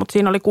saatavilla, mutta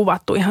siinä oli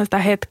kuvattu ihan sitä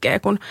hetkeä,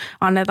 kun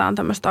annetaan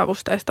tämmöistä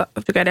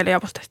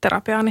psykedelia-avusteista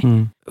terapiaa,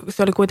 niin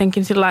se oli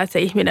kuitenkin sillä lailla, että se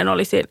ihminen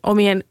olisi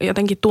omien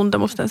jotenkin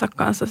tuntemustensa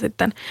kanssa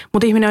sitten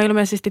Mutta ihminen on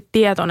ilmeisesti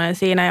tietoinen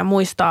siinä ja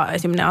muistaa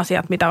esimerkiksi ne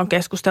asiat, mitä on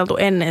keskusteltu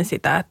ennen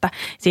sitä, että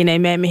siinä ei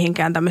mene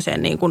mihinkään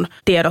tämmöiseen niin kuin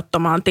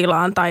tiedottomaan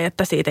tilaan tai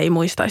että siitä ei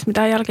muistaisi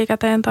mitään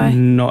jälkikäteen. Tai...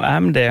 No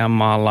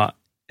MDMAlla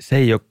se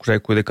ei ole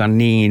kuitenkaan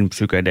niin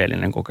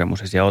psykedeellinen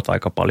kokemus ja siellä olet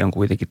aika paljon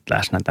kuitenkin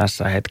läsnä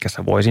tässä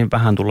hetkessä. Voisin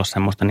vähän tulla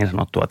semmoista niin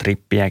sanottua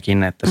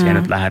trippiäkin, että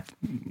siellä nyt lähdet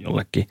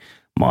jollekin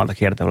maata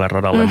kiertävälle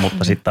radalle,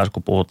 mutta sitten taas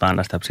kun puhutaan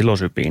tästä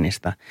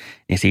psilosybiinistä,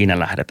 niin siinä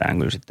lähdetään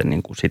kyllä sitten,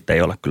 niin kuin, sitten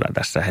ei ole kyllä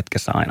tässä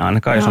hetkessä aina.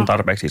 Ainakaan jos on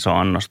tarpeeksi iso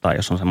annos tai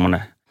jos on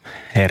semmoinen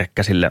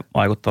herkkä sille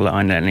vaikuttavalle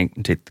aineelle, niin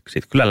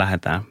sitten kyllä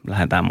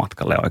lähdetään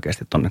matkalle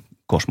oikeasti tuonne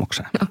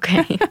kosmokseen.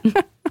 Okei.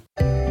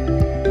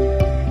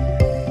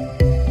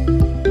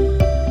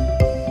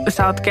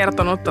 Sä oot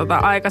kertonut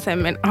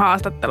aikaisemmin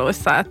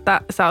haastatteluissa,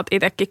 että sä oot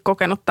itsekin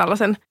kokenut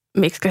tällaisen,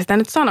 miksi sitä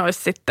nyt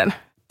sanoisi sitten,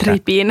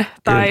 tripin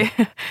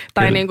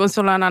tai niin kuin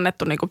sulle on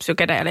annettu niin kuin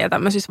psykedeeliä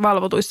tämmöisissä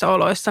valvotuissa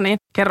oloissa, niin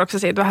kerroksä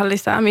siitä vähän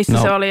lisää,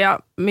 missä se oli ja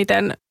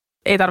miten,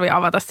 ei tarvitse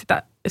avata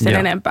sitä sen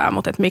enempää,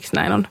 mutta että miksi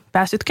näin on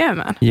päässyt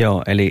käymään?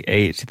 Joo, eli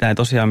sitä ei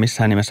tosiaan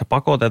missään nimessä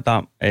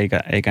pakoteta,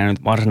 eikä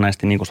nyt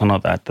varsinaisesti niin kuin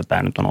sanota, että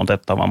tämä nyt on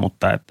otettava,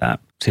 mutta että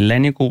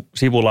silleen niin kuin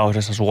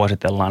sivulauseessa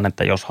suositellaan,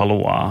 että jos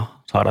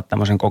haluaa saada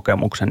tämmöisen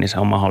kokemuksen, niin se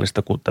on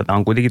mahdollista, kun tätä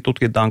on kuitenkin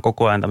tutkitaan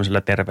koko ajan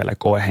tämmöisillä terveillä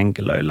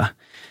koehenkilöillä.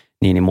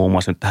 Niin muun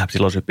muassa nyt tähän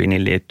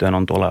psilosybiiniin liittyen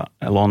on tuolla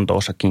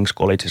Lontoossa King's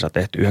Collegeissa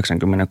tehty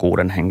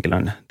 96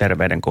 henkilön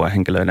terveyden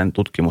koehenkilöiden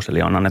tutkimus,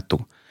 eli on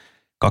annettu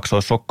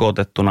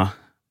kaksoissokko-otettuna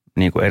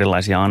niin kuin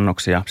erilaisia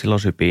annoksia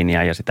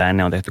psilosybiiniä ja sitä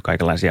ennen on tehty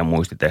kaikenlaisia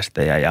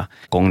muistitestejä ja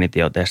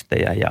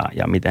kognitiotestejä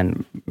ja miten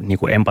niin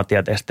kuin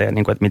empatiatestejä,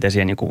 niin kuin, että miten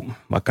siihen niin kuin,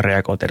 vaikka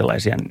reagoit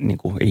erilaisia niin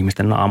kuin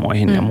ihmisten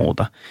naamoihin ja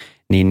muuta.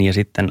 Niin, ja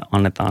sitten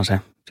annetaan se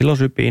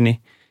psilosybiini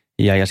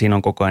ja siinä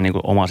on koko ajan niin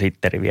kuin oma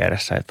sitteri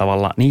vieressä. Ja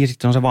tavallaan, niin ja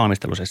sitten se on se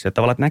valmistelusessio. Että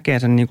tavallaan, että näkee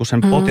sen, niin kuin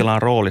sen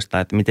potilaan roolista,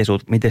 että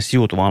miten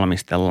siut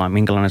valmistellaan,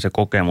 minkälainen se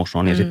kokemus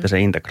on ja sitten se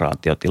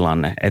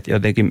integraatiotilanne. Että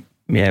jotenkin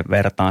mie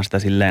vertaan sitä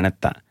silleen,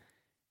 että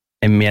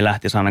en mie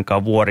lähtisi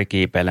ainakaan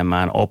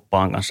vuorikiipeilemään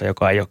oppaan kanssa,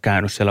 joka ei ole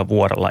käynyt siellä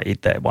vuorella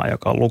itse, vaan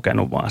joka on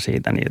lukenut vaan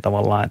siitä. Niin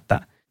tavallaan, että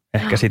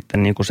ehkä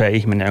sitten niin kuin se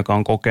ihminen, joka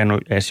on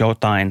kokenut edes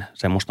jotain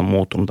semmoista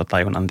muuttunutta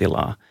tajunnan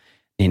tilaa,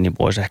 niin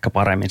voisi ehkä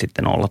paremmin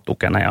sitten olla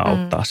tukena ja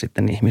auttaa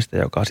sitten ihmistä,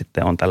 joka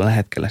sitten on tällä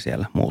hetkellä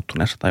siellä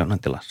muuttuneessa tajunnan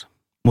tilassa.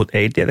 Mutta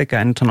ei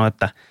tietenkään nyt sano,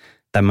 että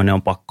tämmöinen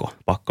on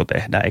pakko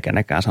tehdä, eikä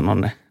nekään sano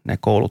ne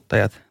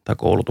kouluttajat tai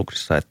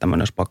koulutuksissa, että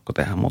tämmöinen olisi pakko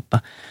tehdä, mutta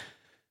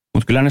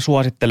kyllä ne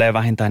suosittelee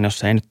vähintään,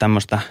 jos ei nyt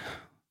tämmöistä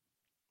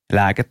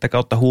lääkettä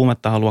kautta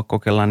huumetta halua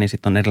kokeilla, niin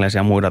sitten on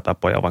erilaisia muita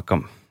tapoja,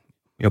 vaikka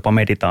jopa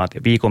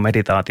meditaatio, viikon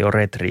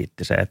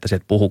meditaatioretriitti, se, että sä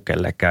et puhu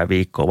kellekään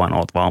viikkoa, vaan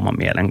oot vaan oman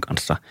mielen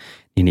kanssa,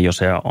 niin jos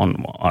se on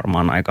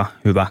varmaan aika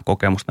hyvä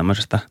kokemus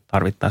tämmöisestä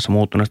tarvittaessa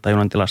muuttuneesta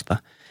tajunnan tilasta.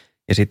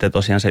 Ja sitten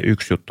tosiaan se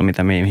yksi juttu,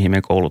 mihin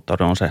me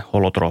kouluttaudun, on se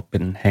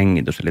holotrooppinen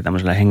hengitys, eli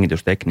tämmöisellä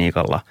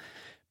hengitystekniikalla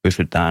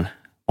pystytään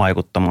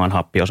vaikuttamaan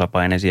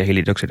happiosa-paineisiin ja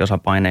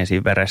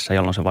hiilidioksidosa-paineisiin veressä,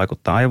 jolloin se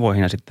vaikuttaa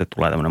aivoihin ja sitten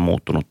tulee tämmöinen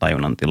muuttunut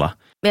tajunnan tila.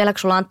 Vieläkö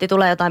sulla, Antti,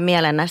 tulee jotain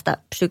mieleen näistä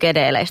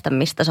psykedeeleistä,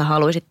 mistä sä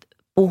haluaisit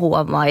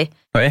puhua vai?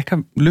 No ehkä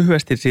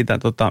lyhyesti siitä,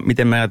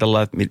 miten me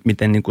ajatellaan, että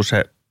miten niin kuin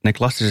ne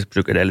klassiset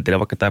psykedeelit,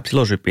 vaikka tämä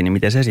psilosybiini, niin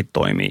miten se sitten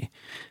toimii.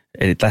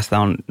 Eli tästä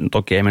on,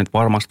 toki ei me nyt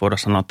varmasti voida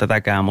sanoa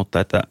tätäkään, mutta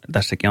että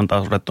tässäkin on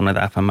taas otettu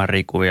näitä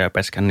fMRI-kuvia ja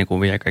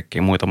PET-scannikuvia ja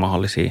kaikkia muita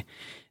mahdollisia.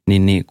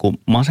 Niin kun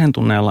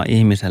masentuneella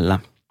ihmisellä,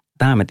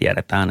 tämä me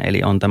tiedetään,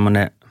 eli on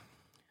tämmöinen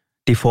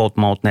default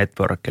mode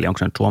network, eli onko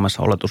se nyt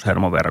Suomessa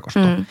oletushermoverkosto.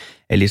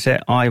 Eli se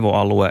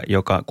aivoalue,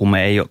 joka kun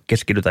me ei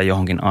keskitytä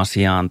johonkin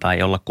asiaan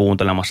tai olla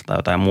kuuntelemassa tai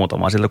jotain muuta,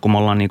 vaan siltä kun me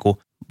ollaan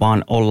niinku,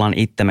 vaan ollaan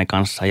itsemme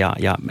kanssa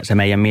ja se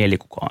meidän mieli,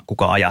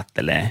 kuka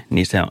ajattelee,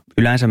 niin se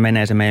yleensä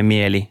menee se meidän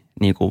mieli,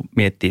 niin kuin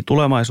miettii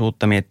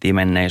tulevaisuutta, miettii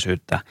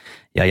menneisyyttä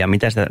ja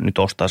mitä sitä nyt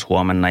ostaisi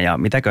huomenna ja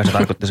mitäkö se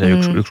tarkoittaa se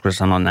yksi kun se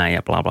sanoo näin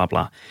ja bla bla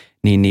bla.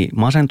 Niin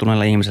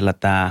masentuneella ihmisellä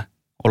tämä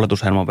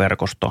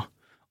oletushermoverkosto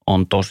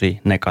on tosi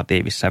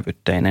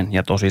negatiivissävytteinen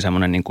ja tosi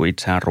semmoinen niin kuin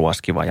itseään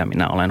ruoskiva ja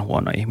minä olen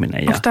huono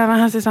ihminen. Onko tämä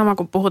vähän se sama,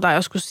 kun puhutaan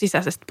joskus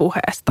sisäisestä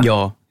puheesta?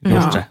 Joo,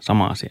 just se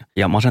sama asia.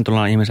 Ja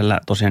masentuneella ihmisellä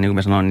tosiaan, niin kuin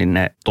mä sanoin, niin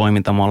ne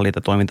toimintamallit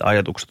ja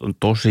toiminta-ajatukset on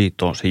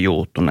tosi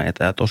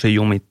juuttuneita ja tosi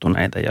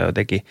jumittuneita ja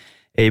jotenkin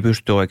ei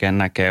pysty oikein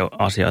näkemään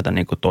asioita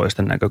niin kuin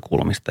toisten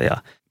näkökulmista. Ja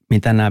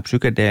mitä nämä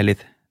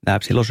psykedeelit, nämä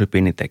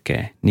psilosybiini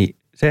tekee, niin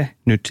se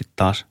nyt sitten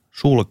taas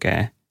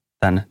sulkee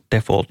tämän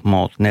default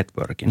mode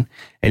networkin.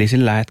 Eli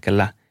sillä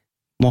hetkellä,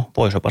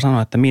 voisi jopa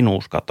sanoa, että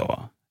minuus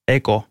katoaa,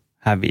 ego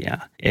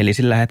häviää. Eli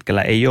sillä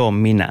hetkellä ei ole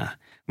minä.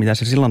 Mitä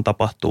se silloin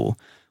tapahtuu,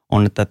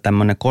 on, että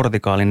tämmöinen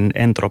kortikaalinen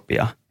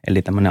entropia,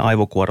 eli tämmöinen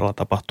aivokuorella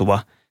tapahtuva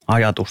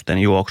ajatusten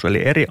juoksu,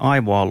 eli eri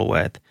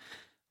aivoalueet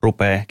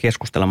rupeaa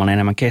keskustelemaan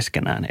enemmän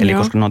keskenään. Eli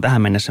koska ne on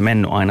tähän mennessä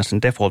mennyt aina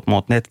sen default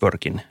mode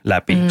networkin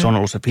läpi, se on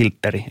ollut se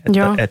filtteri,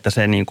 että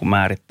se niin kuin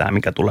määrittää,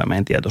 mikä tulee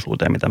meidän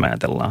tietoisuuteen, mitä me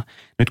ajatellaan.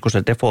 Nyt kun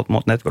se default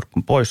mode network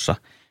on poissa,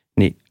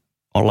 niin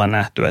ollaan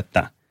nähty,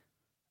 että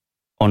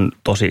on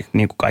tosi,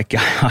 niin kuin kaikki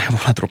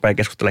aivoalueet rupeaa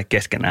keskustelemaan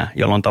keskenään,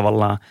 jolloin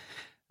tavallaan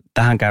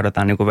tähän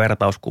käydetään niin kuin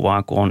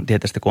vertauskuvaa, kun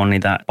on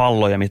niitä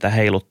palloja, mitä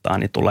heiluttaa,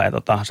 niin tulee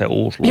se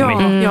uusi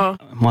lumi. Joo.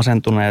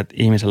 Masentuneet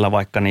ihmisellä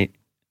vaikka, niin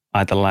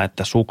ajatellaan,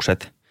 että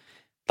sukset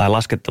tai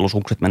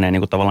laskettelusukset menee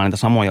niin kuin tavallaan niitä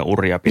samoja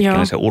uria pitkälle.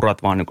 Joo. Se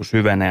urat vaan niin kuin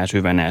syvenee ja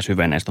syvenee ja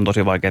syvenee. Sitten on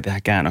tosi vaikea tehdä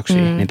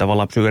käännöksiä. Niin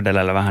tavallaan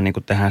psykedeelillä vähän niin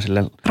kuin tehdään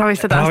sille,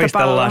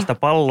 ravistellaan sitä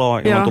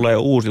palloa, jolloin tulee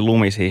uusi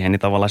lumi siihen. Niin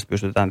tavallaan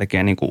pystytään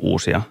tekemään niin kuin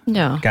uusia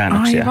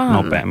käännöksiä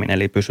nopeammin.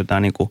 Eli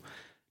pystytään niin kuin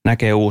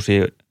näkemään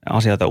uusia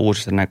asioita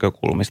uusista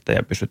näkökulmista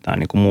ja pystytään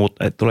niin kuin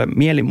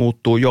mieli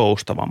muuttuu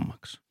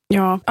joustavammaksi.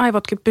 Joo,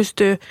 aivotkin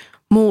pystyy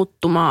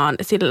muuttumaan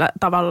sillä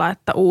tavalla,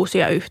 että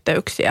uusia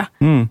yhteyksiä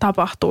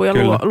tapahtuu ja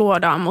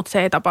luodaan, mutta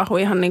se ei tapahdu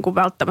ihan niin kuin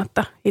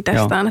välttämättä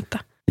itsestään.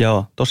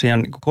 Joo,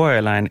 tosiaan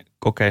niin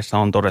kokeissa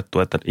on todettu,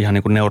 että ihan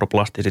niin kuin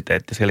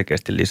neuroplastisiteetti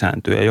selkeästi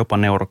lisääntyy ja jopa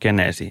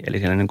neurogeneesi, eli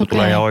siellä niin kuin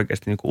tulee ihan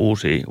oikeasti niin kuin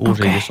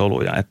uusia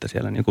soluja, että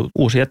siellä niin kuin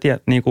uusia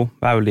niin kuin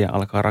väyliä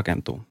alkaa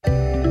rakentua.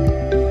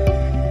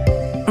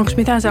 Onko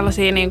mitään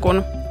sellaisia niin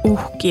kuin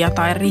uhkia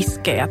tai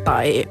riskejä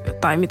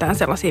tai mitään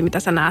sellaisia, mitä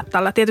sä näet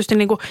tällä? Tietysti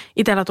niin kuin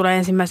itsellä tulee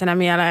ensimmäisenä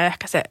mieleen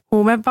ehkä se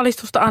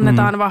huumevalistusta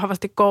annetaan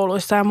vahvasti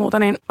kouluissa ja muuta,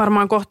 niin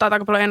varmaan kohtaa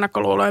aika paljon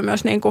ennakkoluuloja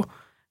myös niin kuin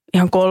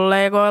ihan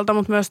kollegoilta,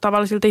 mutta myös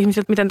tavallisilta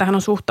ihmisiltä, miten tähän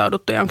on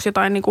suhtauduttu ja onko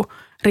jotain niin kuin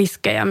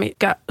riskejä,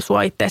 mitkä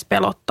sua ittees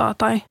pelottaa?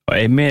 Tai?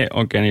 Ei mene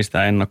oikein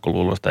niistä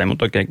ennakkoluuloista, ei,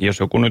 mutta oikein, jos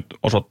joku nyt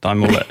osoittaa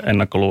minulle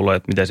ennakkoluuloja,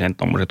 että miten siihen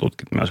tuommoisia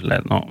tutkit myös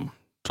silleen, no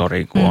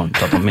sori, kun on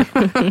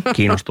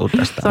kiinnostuu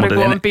tästä. Sori,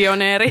 kun on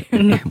pioneeri.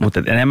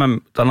 Mutta enemmän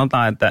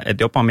sanotaan, että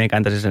jopa minä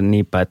kääntäisin sen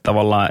niin päin, että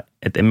tavallaan,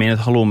 että en minä nyt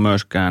halua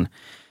myöskään,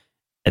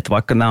 että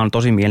vaikka nämä on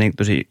tosi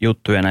mielenkiintoisia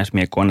juttuja näissä,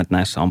 minä koen, että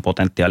näissä on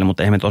potentiaali,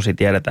 mutta eihän me tosi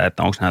tiedetä,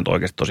 että onko nämä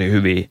oikeasti tosi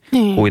hyviä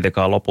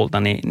kuitenkaan lopulta,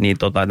 niin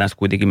näistä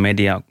kuitenkin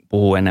media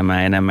puhuu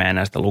enemmän ja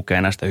näistä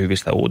lukee näistä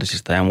hyvistä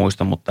uutisista ja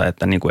muista, mutta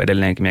että niin kuin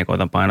edelleenkin minä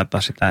koitan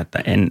painottaa sitä, että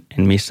en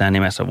missään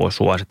nimessä voi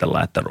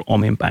suositella, että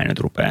omin päin nyt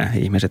rupeaa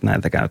ihmiset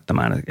näitä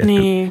käyttämään,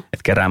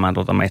 että keräämään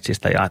tuolta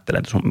metsistä ja ajattelee,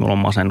 että jos minulla on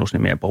masennus,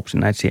 niin minä popsin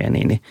näitä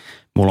sieniä, niin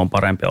mulla on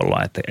parempi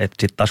olla, että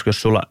sitten taas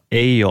jos sulla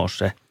ei ole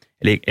se,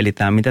 eli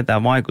miten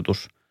tämä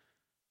vaikutus,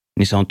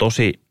 niin se on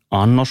tosi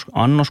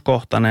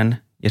annoskohtainen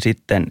ja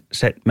sitten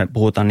me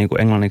puhutaan niin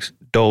kuin englanniksi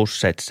dose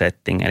set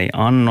setting, eli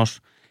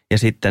annos ja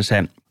sitten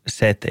se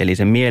set, eli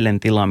se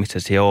mielentila, missä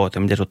sinä oot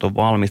ja miten sinut on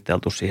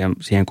valmisteltu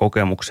siihen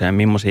kokemukseen,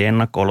 millaisia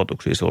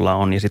ennakko-olotuksia sulla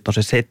on ja sitten on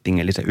se setting,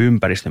 eli se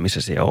ympäristö,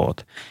 missä sinä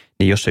oot.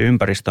 Niin jos se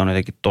ympäristö on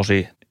jotenkin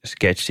tosi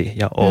sketchy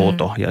ja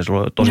outo ja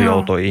sulla on tosi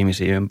outoja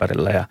ihmisiä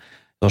ympärillä ja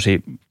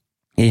tosi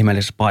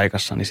ihmeellisessä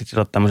paikassa, niin sitten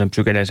sä oot tämmöisen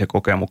psykedeellisen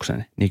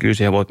kokemuksen, niin kyllä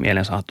siihen voit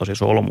mielen saada tosi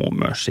solmuun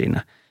myös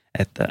siinä.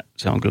 Että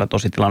se on kyllä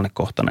tosi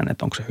tilannekohtainen,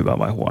 että onko se hyvä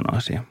vai huono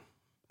asia.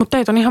 Mutta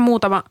teitä on ihan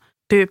muutama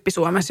tyyppi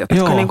Suomessa,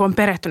 jotka niin kuin on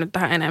perehtynyt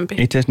tähän enempi.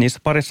 Itse asiassa niissä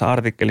parissa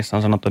artikkelissa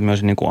on sanottu, että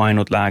myös niin kuin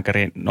ainut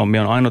lääkäri, minä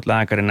olen ainut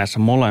lääkäri näissä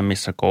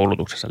molemmissa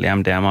koulutuksissa, eli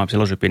MDMA,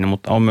 psilosybiini,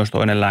 mutta on myös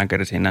toinen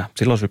lääkäri siinä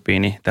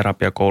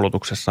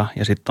psilosybiiniterapiakoulutuksessa.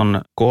 Ja sitten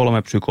on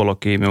 3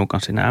 psykologia minun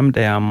kanssa siinä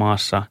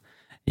MDMAssa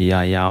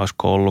ja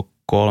olisiko ollut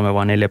 3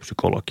 vai 4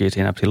 psykologia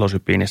siinä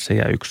psilosybiinissä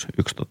ja yksi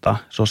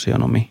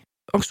sosionomi.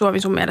 Onko Suomi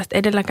sun mielestä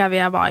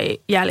edelläkävijä vai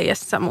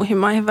jäljessä muihin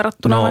maihin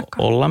verrattuna? No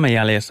ollaan me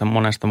jäljessä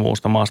monesta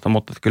muusta maasta,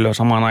 mutta kyllä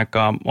samaan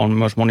aikaan on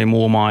myös moni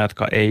muu maa,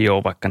 jotka ei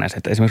ole vaikka näissä.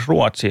 Että esimerkiksi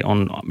Ruotsi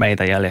on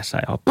meitä jäljessä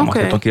ehdottomasti.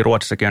 Okay. Toki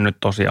Ruotsissakin on nyt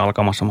tosi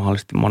alkamassa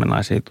mahdollisesti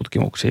monenlaisia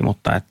tutkimuksia,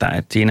 mutta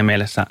että siinä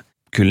mielessä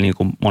kyllä niin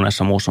kuin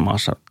monessa muussa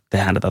maassa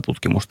tehdään tätä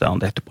tutkimusta ja on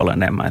tehty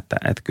paljon enemmän. Että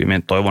kyllä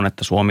minä toivon,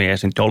 että Suomi ei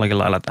nyt jollakin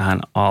lailla tähän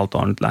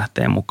aaltoon nyt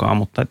lähtee mukaan,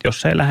 mutta että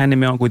jos se ei lähde, niin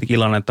me on kuitenkin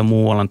iloinen, että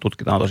muualla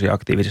tutkitaan tosi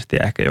aktiivisesti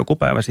ja ehkä joku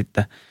päivä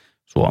sitten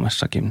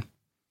Suomessakin.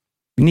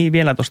 Niin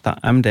vielä tuosta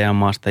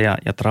MDMAsta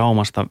ja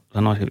traumasta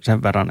sanoisin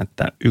sen verran,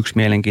 että yksi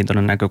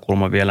mielenkiintoinen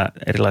näkökulma vielä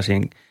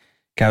erilaisiin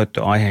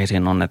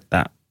käyttöaiheisiin on,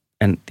 että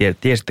en tiedä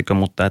tiesittekö,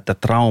 mutta että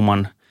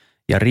trauman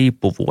ja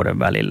riippuvuuden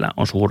välillä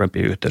on suurempi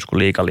yhteys kuin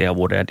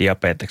liikalihavuuden ja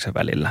diabeteksen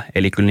välillä.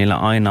 Eli kyllä niillä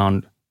aina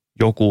on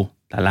joku,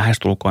 tai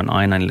lähestulkoon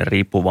aina niille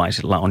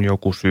riippuvaisilla on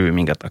joku syy,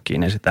 minkä takia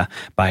ne sitä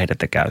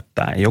päihdettä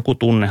käyttää. Ja joku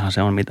tunnehan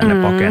se on, mitä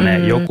ne pakenee.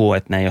 Joku,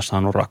 että ne ei ole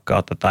saanut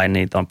rakkautta tai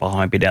niitä on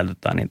pahoinpidelty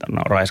tai niitä on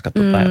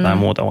raiskattu tai jotain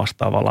muuta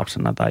vastaavaa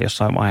lapsena tai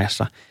jossain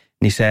vaiheessa.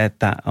 Niin se,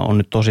 että on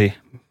nyt tosi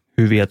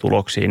hyviä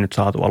tuloksia nyt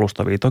saatu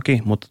alustavia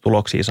toki, mutta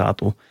tuloksia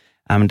saatu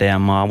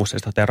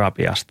MDMA-avusteista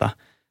terapiasta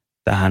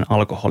tähän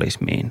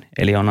alkoholismiin.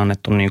 Eli on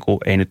annettu, niin kuin,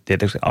 ei nyt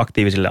tietysti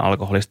aktiivisille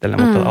alkoholisteille,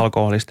 mutta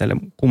alkoholisteille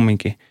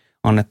kumminkin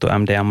annettu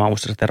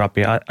MDMA-avusteista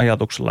terapia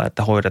ajatuksella,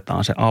 että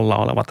hoidetaan se alla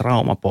oleva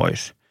trauma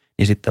pois,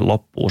 niin sitten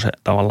loppuu se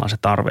tavallaan se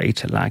tarve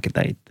itse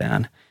lääkitä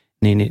itseään.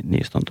 Niin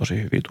niistä on tosi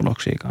hyviä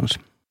tuloksia kanssa.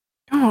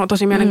 Joo,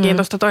 tosi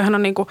mielenkiintoista. Toihan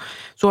on niin kuin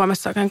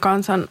Suomessa oikein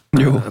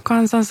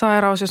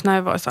kansansairaus, jos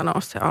näin voi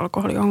sanoa, se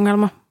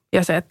alkoholiongelma.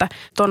 Ja se, että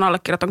ton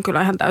allekirjoitan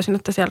kyllä ihan täysin,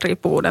 että siellä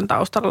riippuvuuden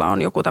taustalla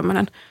on joku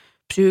tämmöinen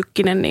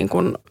psyykkinen niin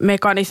kuin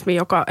mekanismi,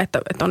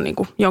 että on niin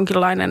kuin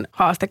jonkinlainen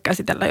haaste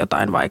käsitellä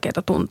jotain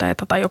vaikeita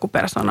tunteita tai joku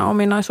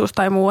persoonaominaisuus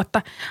tai muu,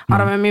 että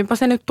harvemminpa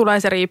se nyt tulee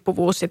se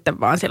riippuvuus sitten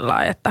vaan sillä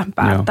lailla, että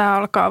päättää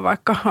alkaa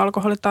vaikka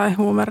alkoholi- tai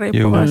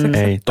huumeriippuvaiseksi.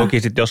 Ei. Toki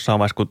sitten jossain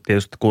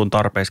vaiheessa, kun on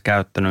tarpeeksi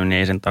käyttänyt, niin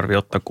ei sen tarvitse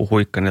ottaa kuin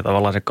huikka, niin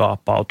tavallaan se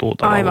kaappautuu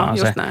tavallaan. Aivan,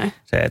 just näin.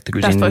 Se, että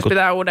tästä voisi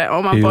pitää uuden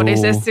oman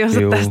bodisessionsa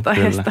tästä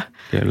aiheesta.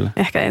 Kyllä.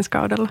 Ehkä ensi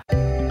kaudella.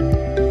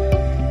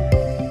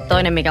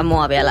 Toinen, mikä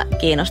mua vielä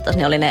kiinnostaisi,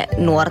 niin oli ne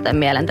nuorten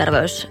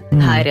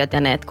mielenterveyshäiriöt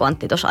ja ne, että kun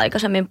Antti tuossa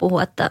aikaisemmin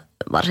puhui, että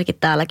varsinkin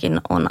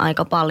täälläkin on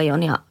aika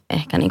paljon ja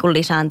ehkä niin kuin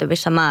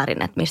lisääntyvissä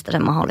määrin, että mistä se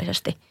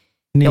mahdollisesti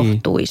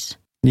johtuisi.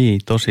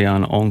 Niin,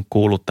 tosiaan on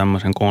kuullut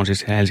tämmöisen, kun on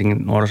siis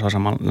Helsingin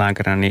nuorisoaseman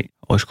lääkärinä, niin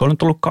olisiko nyt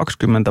tullut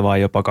 20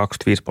 vai jopa 25%,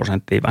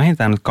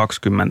 vähintään nyt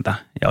 20,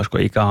 ja olisiko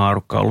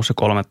ikähaarukka ollut se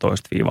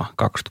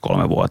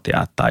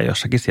 13-23-vuotiaat tai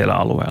jossakin siellä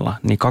alueella,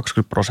 niin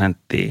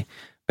 20%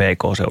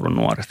 PK-seudun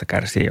nuorista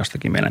kärsii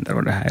jostakin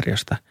mielenterveyden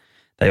häiriöstä.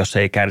 Tai jos se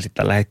ei kärsi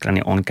tällä hetkellä,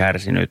 niin on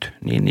kärsinyt,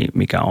 niin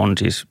mikä on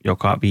siis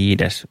joka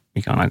 5,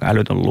 mikä on aika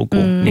älytön luku.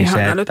 Niin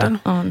se, että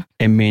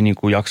emme niin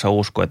kuin jaksa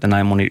uskoa, että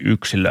näin moni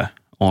yksilö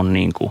on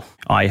niin kuin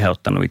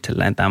aiheuttanut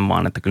itselleen tämän,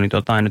 vaan että kyllä nyt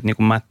jotain nyt niin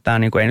kuin mättää,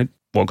 niin kuin ei nyt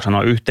voiko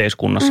sanoa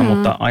yhteiskunnassa,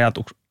 mutta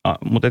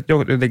mutta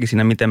jotenkin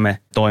siinä, miten me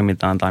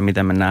toimitaan tai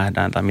miten me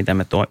nähdään tai miten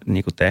me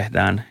niin kuin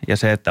tehdään. Ja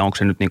se, että onko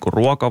se nyt niin kuin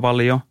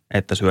ruokavalio,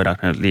 että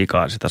syödäänkö nyt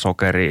liikaa sitä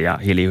sokeria ja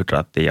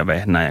hiilihydraattia ja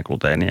vehnää ja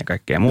gluteenia ja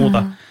kaikkea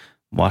muuta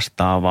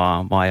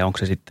vastaavaa, vai onko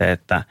se sitten,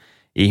 että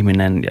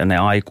ihminen ja ne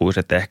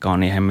aikuiset ehkä on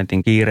niin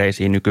hemmetin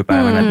kiireisiä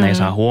nykypäivänä, että ne ei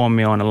saa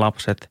huomioon ne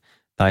lapset.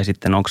 Tai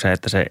sitten onko se,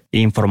 että se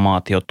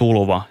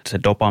informaatiotulva, se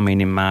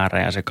dopamiinin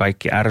määrä ja se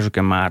kaikki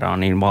ärsykemäärä on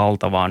niin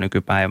valtavaa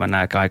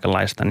nykypäivänä ja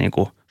kaikenlaista niin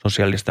kuin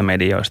sosiaalista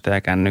medioista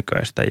ja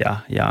kännyköistä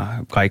ja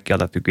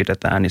kaikkialta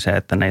tykitetään, niin se,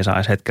 että ne ei saa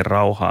edes hetken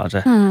rauhaa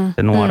se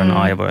nuoren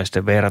aivo ja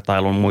sitten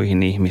vertailun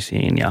muihin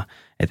ihmisiin ja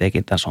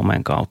etenkin tämän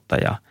somen kautta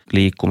ja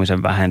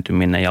liikkumisen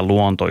vähentyminen ja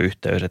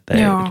luontoyhteys, että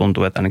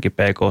tuntuu, että ainakin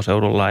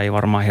PK-seudulla ei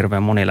varmaan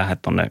hirveän moni lähde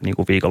tuonne niin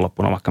kuin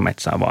viikonloppuna vaikka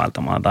metsään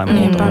vaeltamaan tai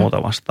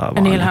muuta vastaavaa.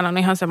 Ja niillähän on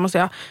ihan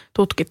semmoisia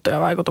tutkittuja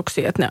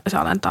vaikutuksia, että se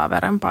alentaa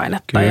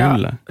verenpainetta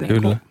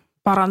kyllä.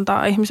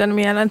 Parantaa ihmisen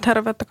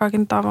mielenterveyttä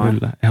kaikin tavoin.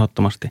 Kyllä,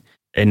 ehdottomasti.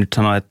 En nyt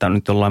sano, että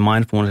nyt jollain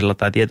mindfulnessilla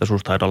tai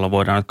tietoisuustaidolla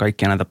voidaan nyt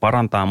kaikkia näitä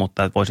parantaa,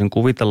 mutta että voisin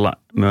kuvitella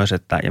myös,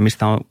 että ja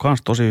mistä on myös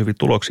tosi hyviä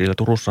tuloksia.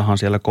 Turussahan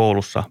siellä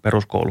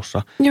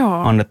peruskoulussa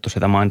annettu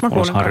sitä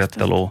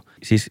mindfulness-harjoittelua.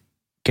 Siis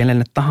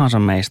kenelle tahansa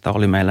meistä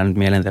oli meillä nyt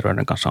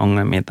mielenterveyden kanssa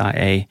ongelmia tai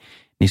ei,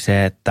 niin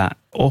se, että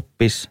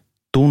oppisi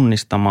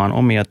tunnistamaan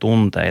omia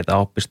tunteita,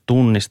 oppisi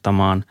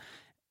tunnistamaan,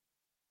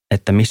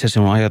 että missä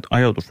sinun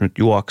ajatus nyt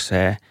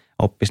juoksee,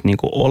 oppisi niin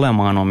kuin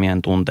olemaan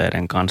omien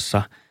tunteiden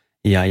kanssa –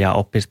 ja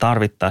oppisi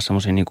tarvittaa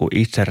semmoisia niin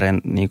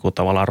itseren niin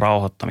tavallaan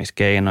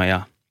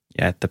rauhoittamiskeinoja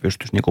ja että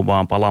pystyisi niin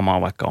vaan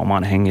palaamaan vaikka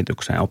omaan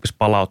hengitykseen ja oppisi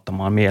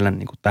palauttamaan mielen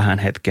niin tähän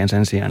hetkeen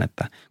sen sijaan,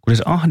 että kun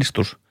siis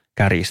ahdistus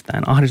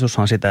kärjistäen, ahdistus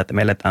on sitä, että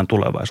me eletään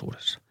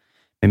tulevaisuudessa.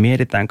 Me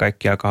mietitään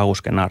kaikkia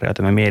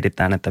kauhuskenaarioita, me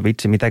mietitään, että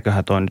vitsi,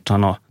 mitäköhän toi nyt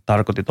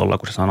tarkoitti tuolla,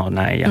 kun se sanoo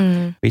näin ja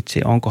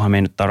vitsi, onkohan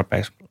me nyt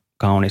tarpeeksi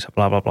kaunis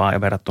bla bla bla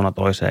ja verrattuna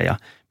toiseen ja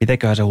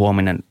mitäköhän se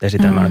huominen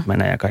esitelmä nyt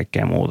menee ja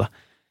kaikkea muuta.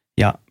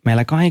 Ja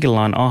meillä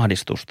kaikilla on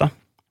ahdistusta,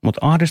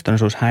 mutta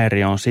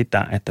ahdistuneisuushäiriö on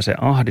sitä, että se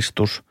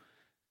ahdistus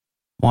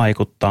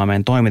vaikuttaa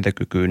meidän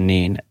toimintakykyyn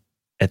niin,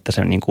 että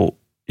se niin kuin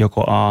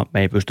joko A,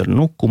 me ei pystytä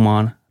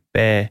nukkumaan, B,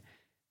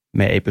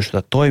 me ei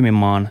pystytä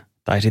toimimaan,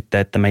 tai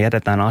sitten, että me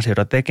jätetään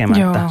asioita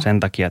tekemättä sen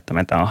takia, että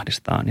meitä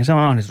ahdistaa. Niin se on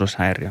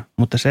ahdistushäiriö.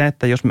 Mutta se,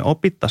 että jos me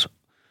opittaisiin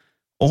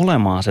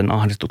olemaan sen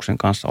ahdistuksen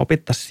kanssa,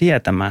 opittaisiin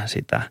sietämään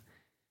sitä,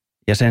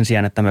 ja sen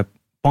sijaan, että me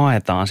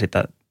paetaan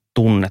sitä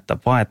tunnetta,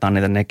 paetaan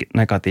niitä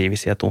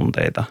negatiivisia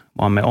tunteita,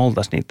 vaan me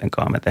oltaisiin niiden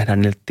kanssa, me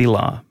tehdään niille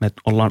tilaa, me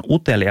ollaan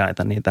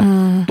uteliaita niitä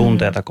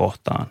tunteita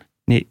kohtaan,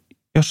 niin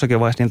jossakin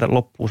vaiheessa niitä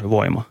loppuu se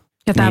voima.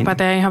 Ja tämä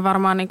pätee ihan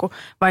varmaan, niin kuin,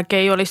 vaikka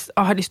ei olisi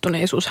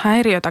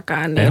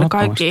ahdistuneisuushäiriötäkään, niin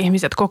kaikki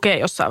ihmiset kokee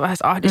jossain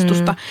vaiheessa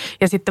ahdistusta.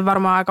 Ja sitten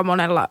varmaan aika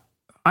monella,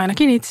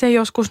 ainakin itse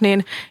joskus,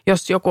 niin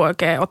jos joku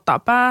oikein ottaa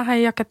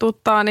päähän ja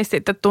ketuttaa, niin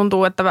sitten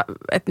tuntuu, että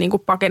niin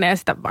kuin pakenee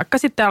sitä, vaikka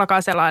sitten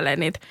alkaa selailemaan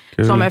niitä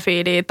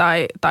somefiidiä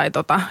tai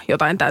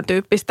jotain tämän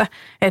tyyppistä.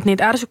 Että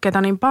niitä ärsykkeitä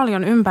on niin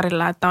paljon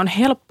ympärillä, että on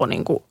helppo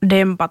niin kuin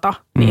dempata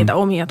niitä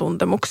omia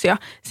tuntemuksia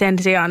sen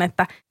sijaan,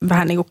 että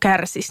vähän niin kuin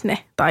kärsisi ne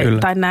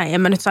tai näin.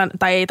 En mä nyt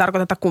tai ei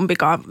tarkoiteta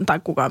kumpikaan tai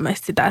kukaan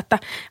meistä sitä, että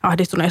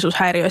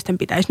ahdistuneisuushäiriöisten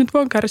pitäisi nyt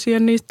vaan kärsiä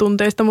niistä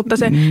tunteista, mutta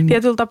se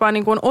tietyllä tapaa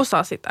niin kuin on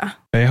osa sitä.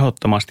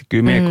 Ehdottomasti.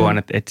 Kyllä minä koen,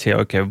 että et se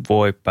oikein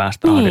voi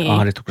päästä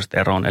ahdistuksesta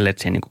eroon, ellei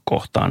siinä niin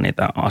kohtaa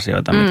niitä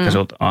asioita, mitkä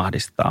sinut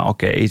ahdistaa.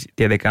 Okei, ei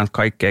tietenkään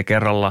kaikkea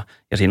kerralla,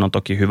 ja siinä on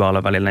toki hyvä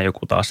olla välillä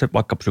joku taas se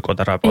vaikka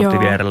psykoterapeutti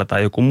vierellä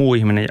tai joku muu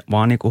ihminen,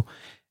 vaan niin kuin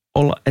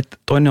olla, että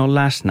toinen on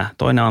läsnä,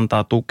 toinen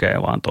antaa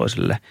tukea vaan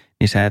toiselle,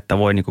 niin se, että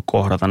voi niin kuin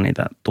kohdata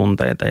niitä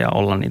tunteita ja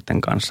olla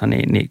niiden kanssa,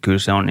 niin kyllä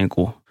se on niin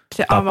kuin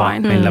se tapa,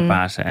 avain. millä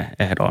pääsee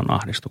eroon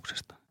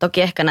ahdistuksesta.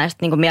 Toki ehkä näistä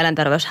niin kuin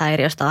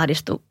mielenterveyshäiriöstä,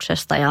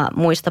 ahdistuksesta ja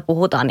muista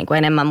puhutaan niin kuin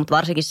enemmän, mutta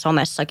varsinkin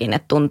somessakin,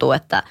 että tuntuu,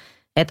 että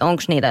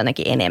onko niitä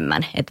jotenkin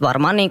enemmän. Että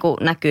varmaan niin kuin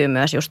näkyy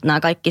myös just nämä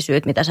kaikki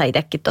syyt, mitä sä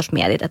itsekin tuossa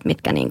mietit, että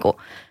mitkä niin kuin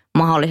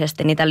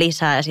mahdollisesti niitä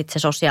lisää ja sitten se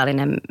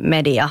sosiaalinen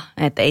media,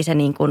 että ei se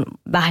niin kuin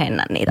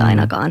vähennä niitä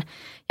ainakaan.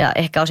 Ja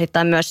ehkä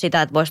osittain myös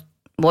sitä, että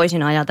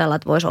voisin ajatella,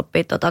 että voisi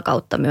oppia tuota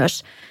kautta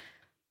myös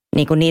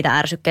niin kuin niitä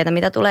ärsykkeitä,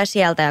 mitä tulee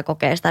sieltä ja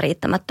kokee sitä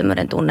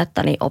riittämättömyyden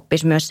tunnetta, niin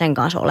oppisi myös sen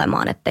kanssa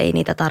olemaan, että ei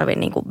niitä tarvitse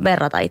niin kuin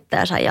verrata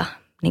itseänsä ja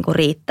niin kuin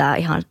riittää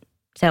ihan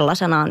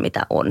sellaisenaan,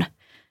 mitä on.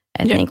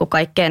 Että niin kuin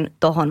kaikkeen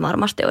tohon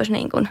varmasti olisi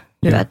niin kuin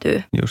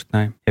hyötyä. Just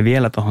näin. Ja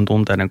vielä tuohon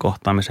tunteiden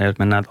kohtaamiseen, jos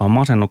mennään tuohon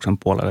masennuksen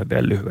puolelle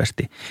vielä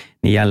lyhyesti,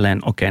 niin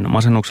jälleen no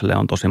masennukselle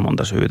on tosi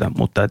monta syytä,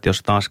 mutta että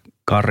jos taas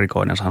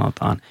karrikoiden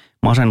sanotaan,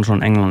 masennus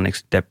on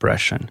englanniksi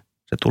depression.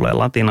 Se tulee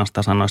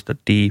latinasta sanoista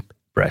deep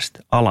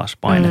pressed, alas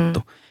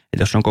painettu.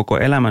 Että jos on koko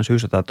elämän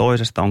syystä tai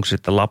toisesta, onko se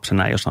sitten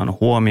lapsena ei ole saanut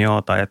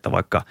huomioon tai että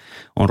vaikka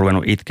on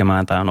ruvennut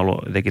itkemään tai on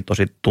ollut jotenkin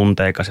tosi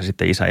tunteikas ja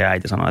sitten isä ja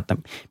äiti sanoo, että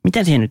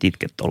miten siihen nyt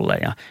itket tolleen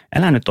ja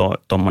älä nyt ole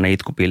tommonen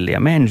itkupilli ja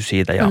mene nyt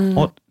siitä ja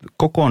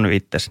kokoonny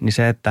itsesi. Niin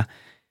se, että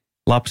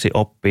lapsi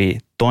oppii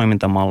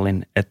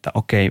toimintamallin, että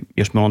okei,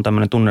 jos meillä on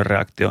tämmöinen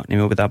tunnereaktio, niin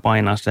minun pitää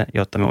painaa se,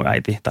 jotta minun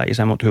äiti tai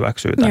isä mut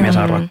hyväksyy tai minä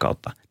saan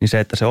rakkautta. Niin se,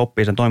 että se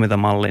oppii sen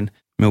toimintamallin,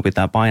 minun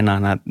pitää painaa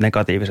nämä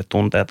negatiiviset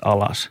tunteet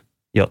alas,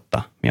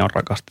 jotta minä on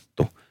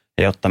rakastettu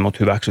ja jotta minut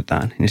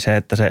hyväksytään. Niin se,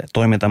 että se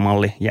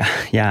toimintamalli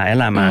jää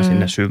elämään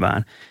sinne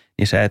syvään,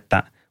 niin se,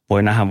 että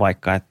voi nähdä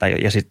vaikka, että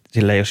ja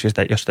sille, jos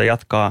sitä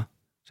jatkaa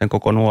sen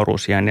koko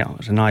nuoruusien ja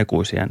sen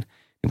aikuisien,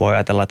 niin voi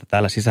ajatella, että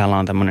täällä sisällä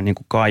on tämmöinen niin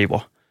kuin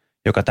kaivo,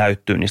 joka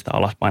täyttyy niistä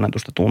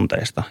alaspainatusta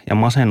tunteista. Ja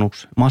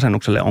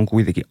masennukselle on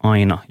kuitenkin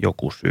aina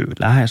joku syy,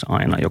 lähes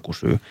aina joku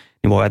syy.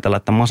 Niin voi ajatella,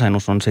 että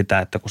masennus on sitä,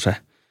 että kun se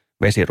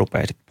vesi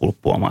rupeaa sitten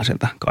pulppuamaan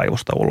sieltä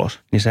kaivosta ulos,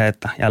 niin se,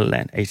 että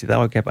jälleen ei sitä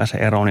oikein pääse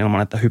eroon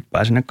ilman, että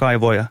hyppää sinne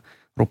kaivoon ja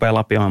rupeaa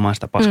lapioimaan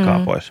sitä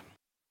paskaa pois.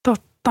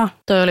 Totta.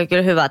 Toi oli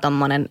kyllä hyvä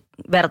tommonen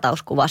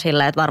vertauskuva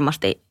sillä, että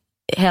varmasti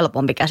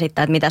helpompi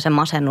käsittää, että mitä se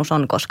masennus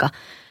on, koska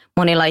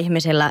monilla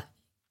ihmisillä,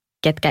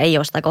 ketkä ei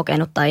ole sitä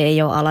kokenut tai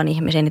ei ole alan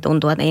ihmisiä, niin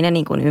tuntuu, että ei ne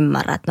niin kuin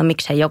ymmärrä, että no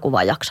miksei joku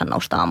vaan jaksa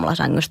nousta aamulla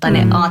sängystä. Tai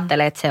ne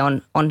ajattelee, että se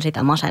on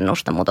sitä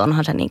masennusta, mutta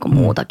onhan se niin kuin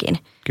muutakin.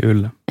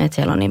 Kyllä. Että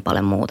siellä on niin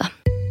paljon muuta.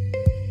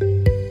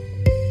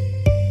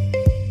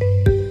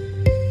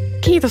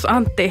 Kiitos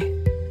Antti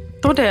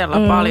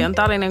todella paljon.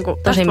 Tämä oli niin kuin,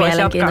 tosi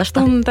mielenkiintoista.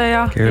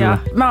 Tunteja. Kyllä. Ja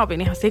mä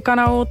opin ihan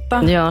sikana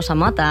uutta. Joo,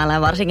 sama täällä.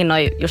 Ja varsinkin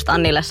just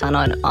Annille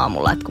sanoin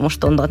aamulla, että kun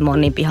musta tuntuu, että mä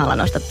oon niin pihalla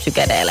noista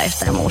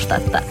psykedeeleistä ja muusta,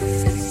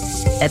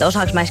 että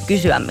osaanko mä edes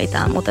kysyä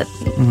mitään, mutta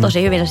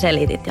tosi hyvin sä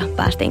selitit ja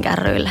päästiin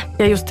kärryille.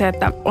 Ja just se,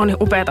 että on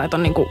upeata, että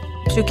on niin kuin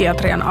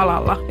psykiatrian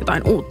alalla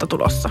jotain uutta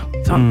tulossa.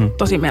 Se on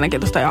tosi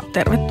mielenkiintoista ja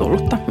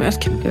tervetullutta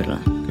myöskin. Kyllä.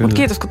 Mutta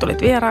kiitos, kun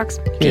tulit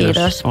vieraaksi.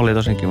 Kiitos. Oli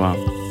tosi kiva.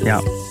 Ja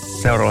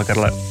seuraavalla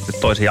kerralla nyt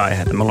toisia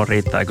aiheita. Meillä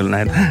riittää kyllä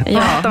näitä.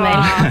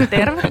 Mahtavaa.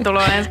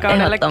 Tervetuloa ensi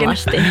kaudellekin.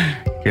 Ehdottomasti.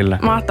 Kyllä.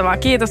 Mahtavaa.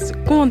 Kiitos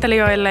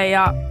kuuntelijoille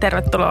ja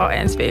tervetuloa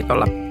ensi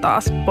viikolla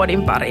taas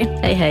podin pariin.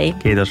 Hei hei.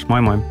 Kiitos.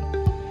 Moi moi.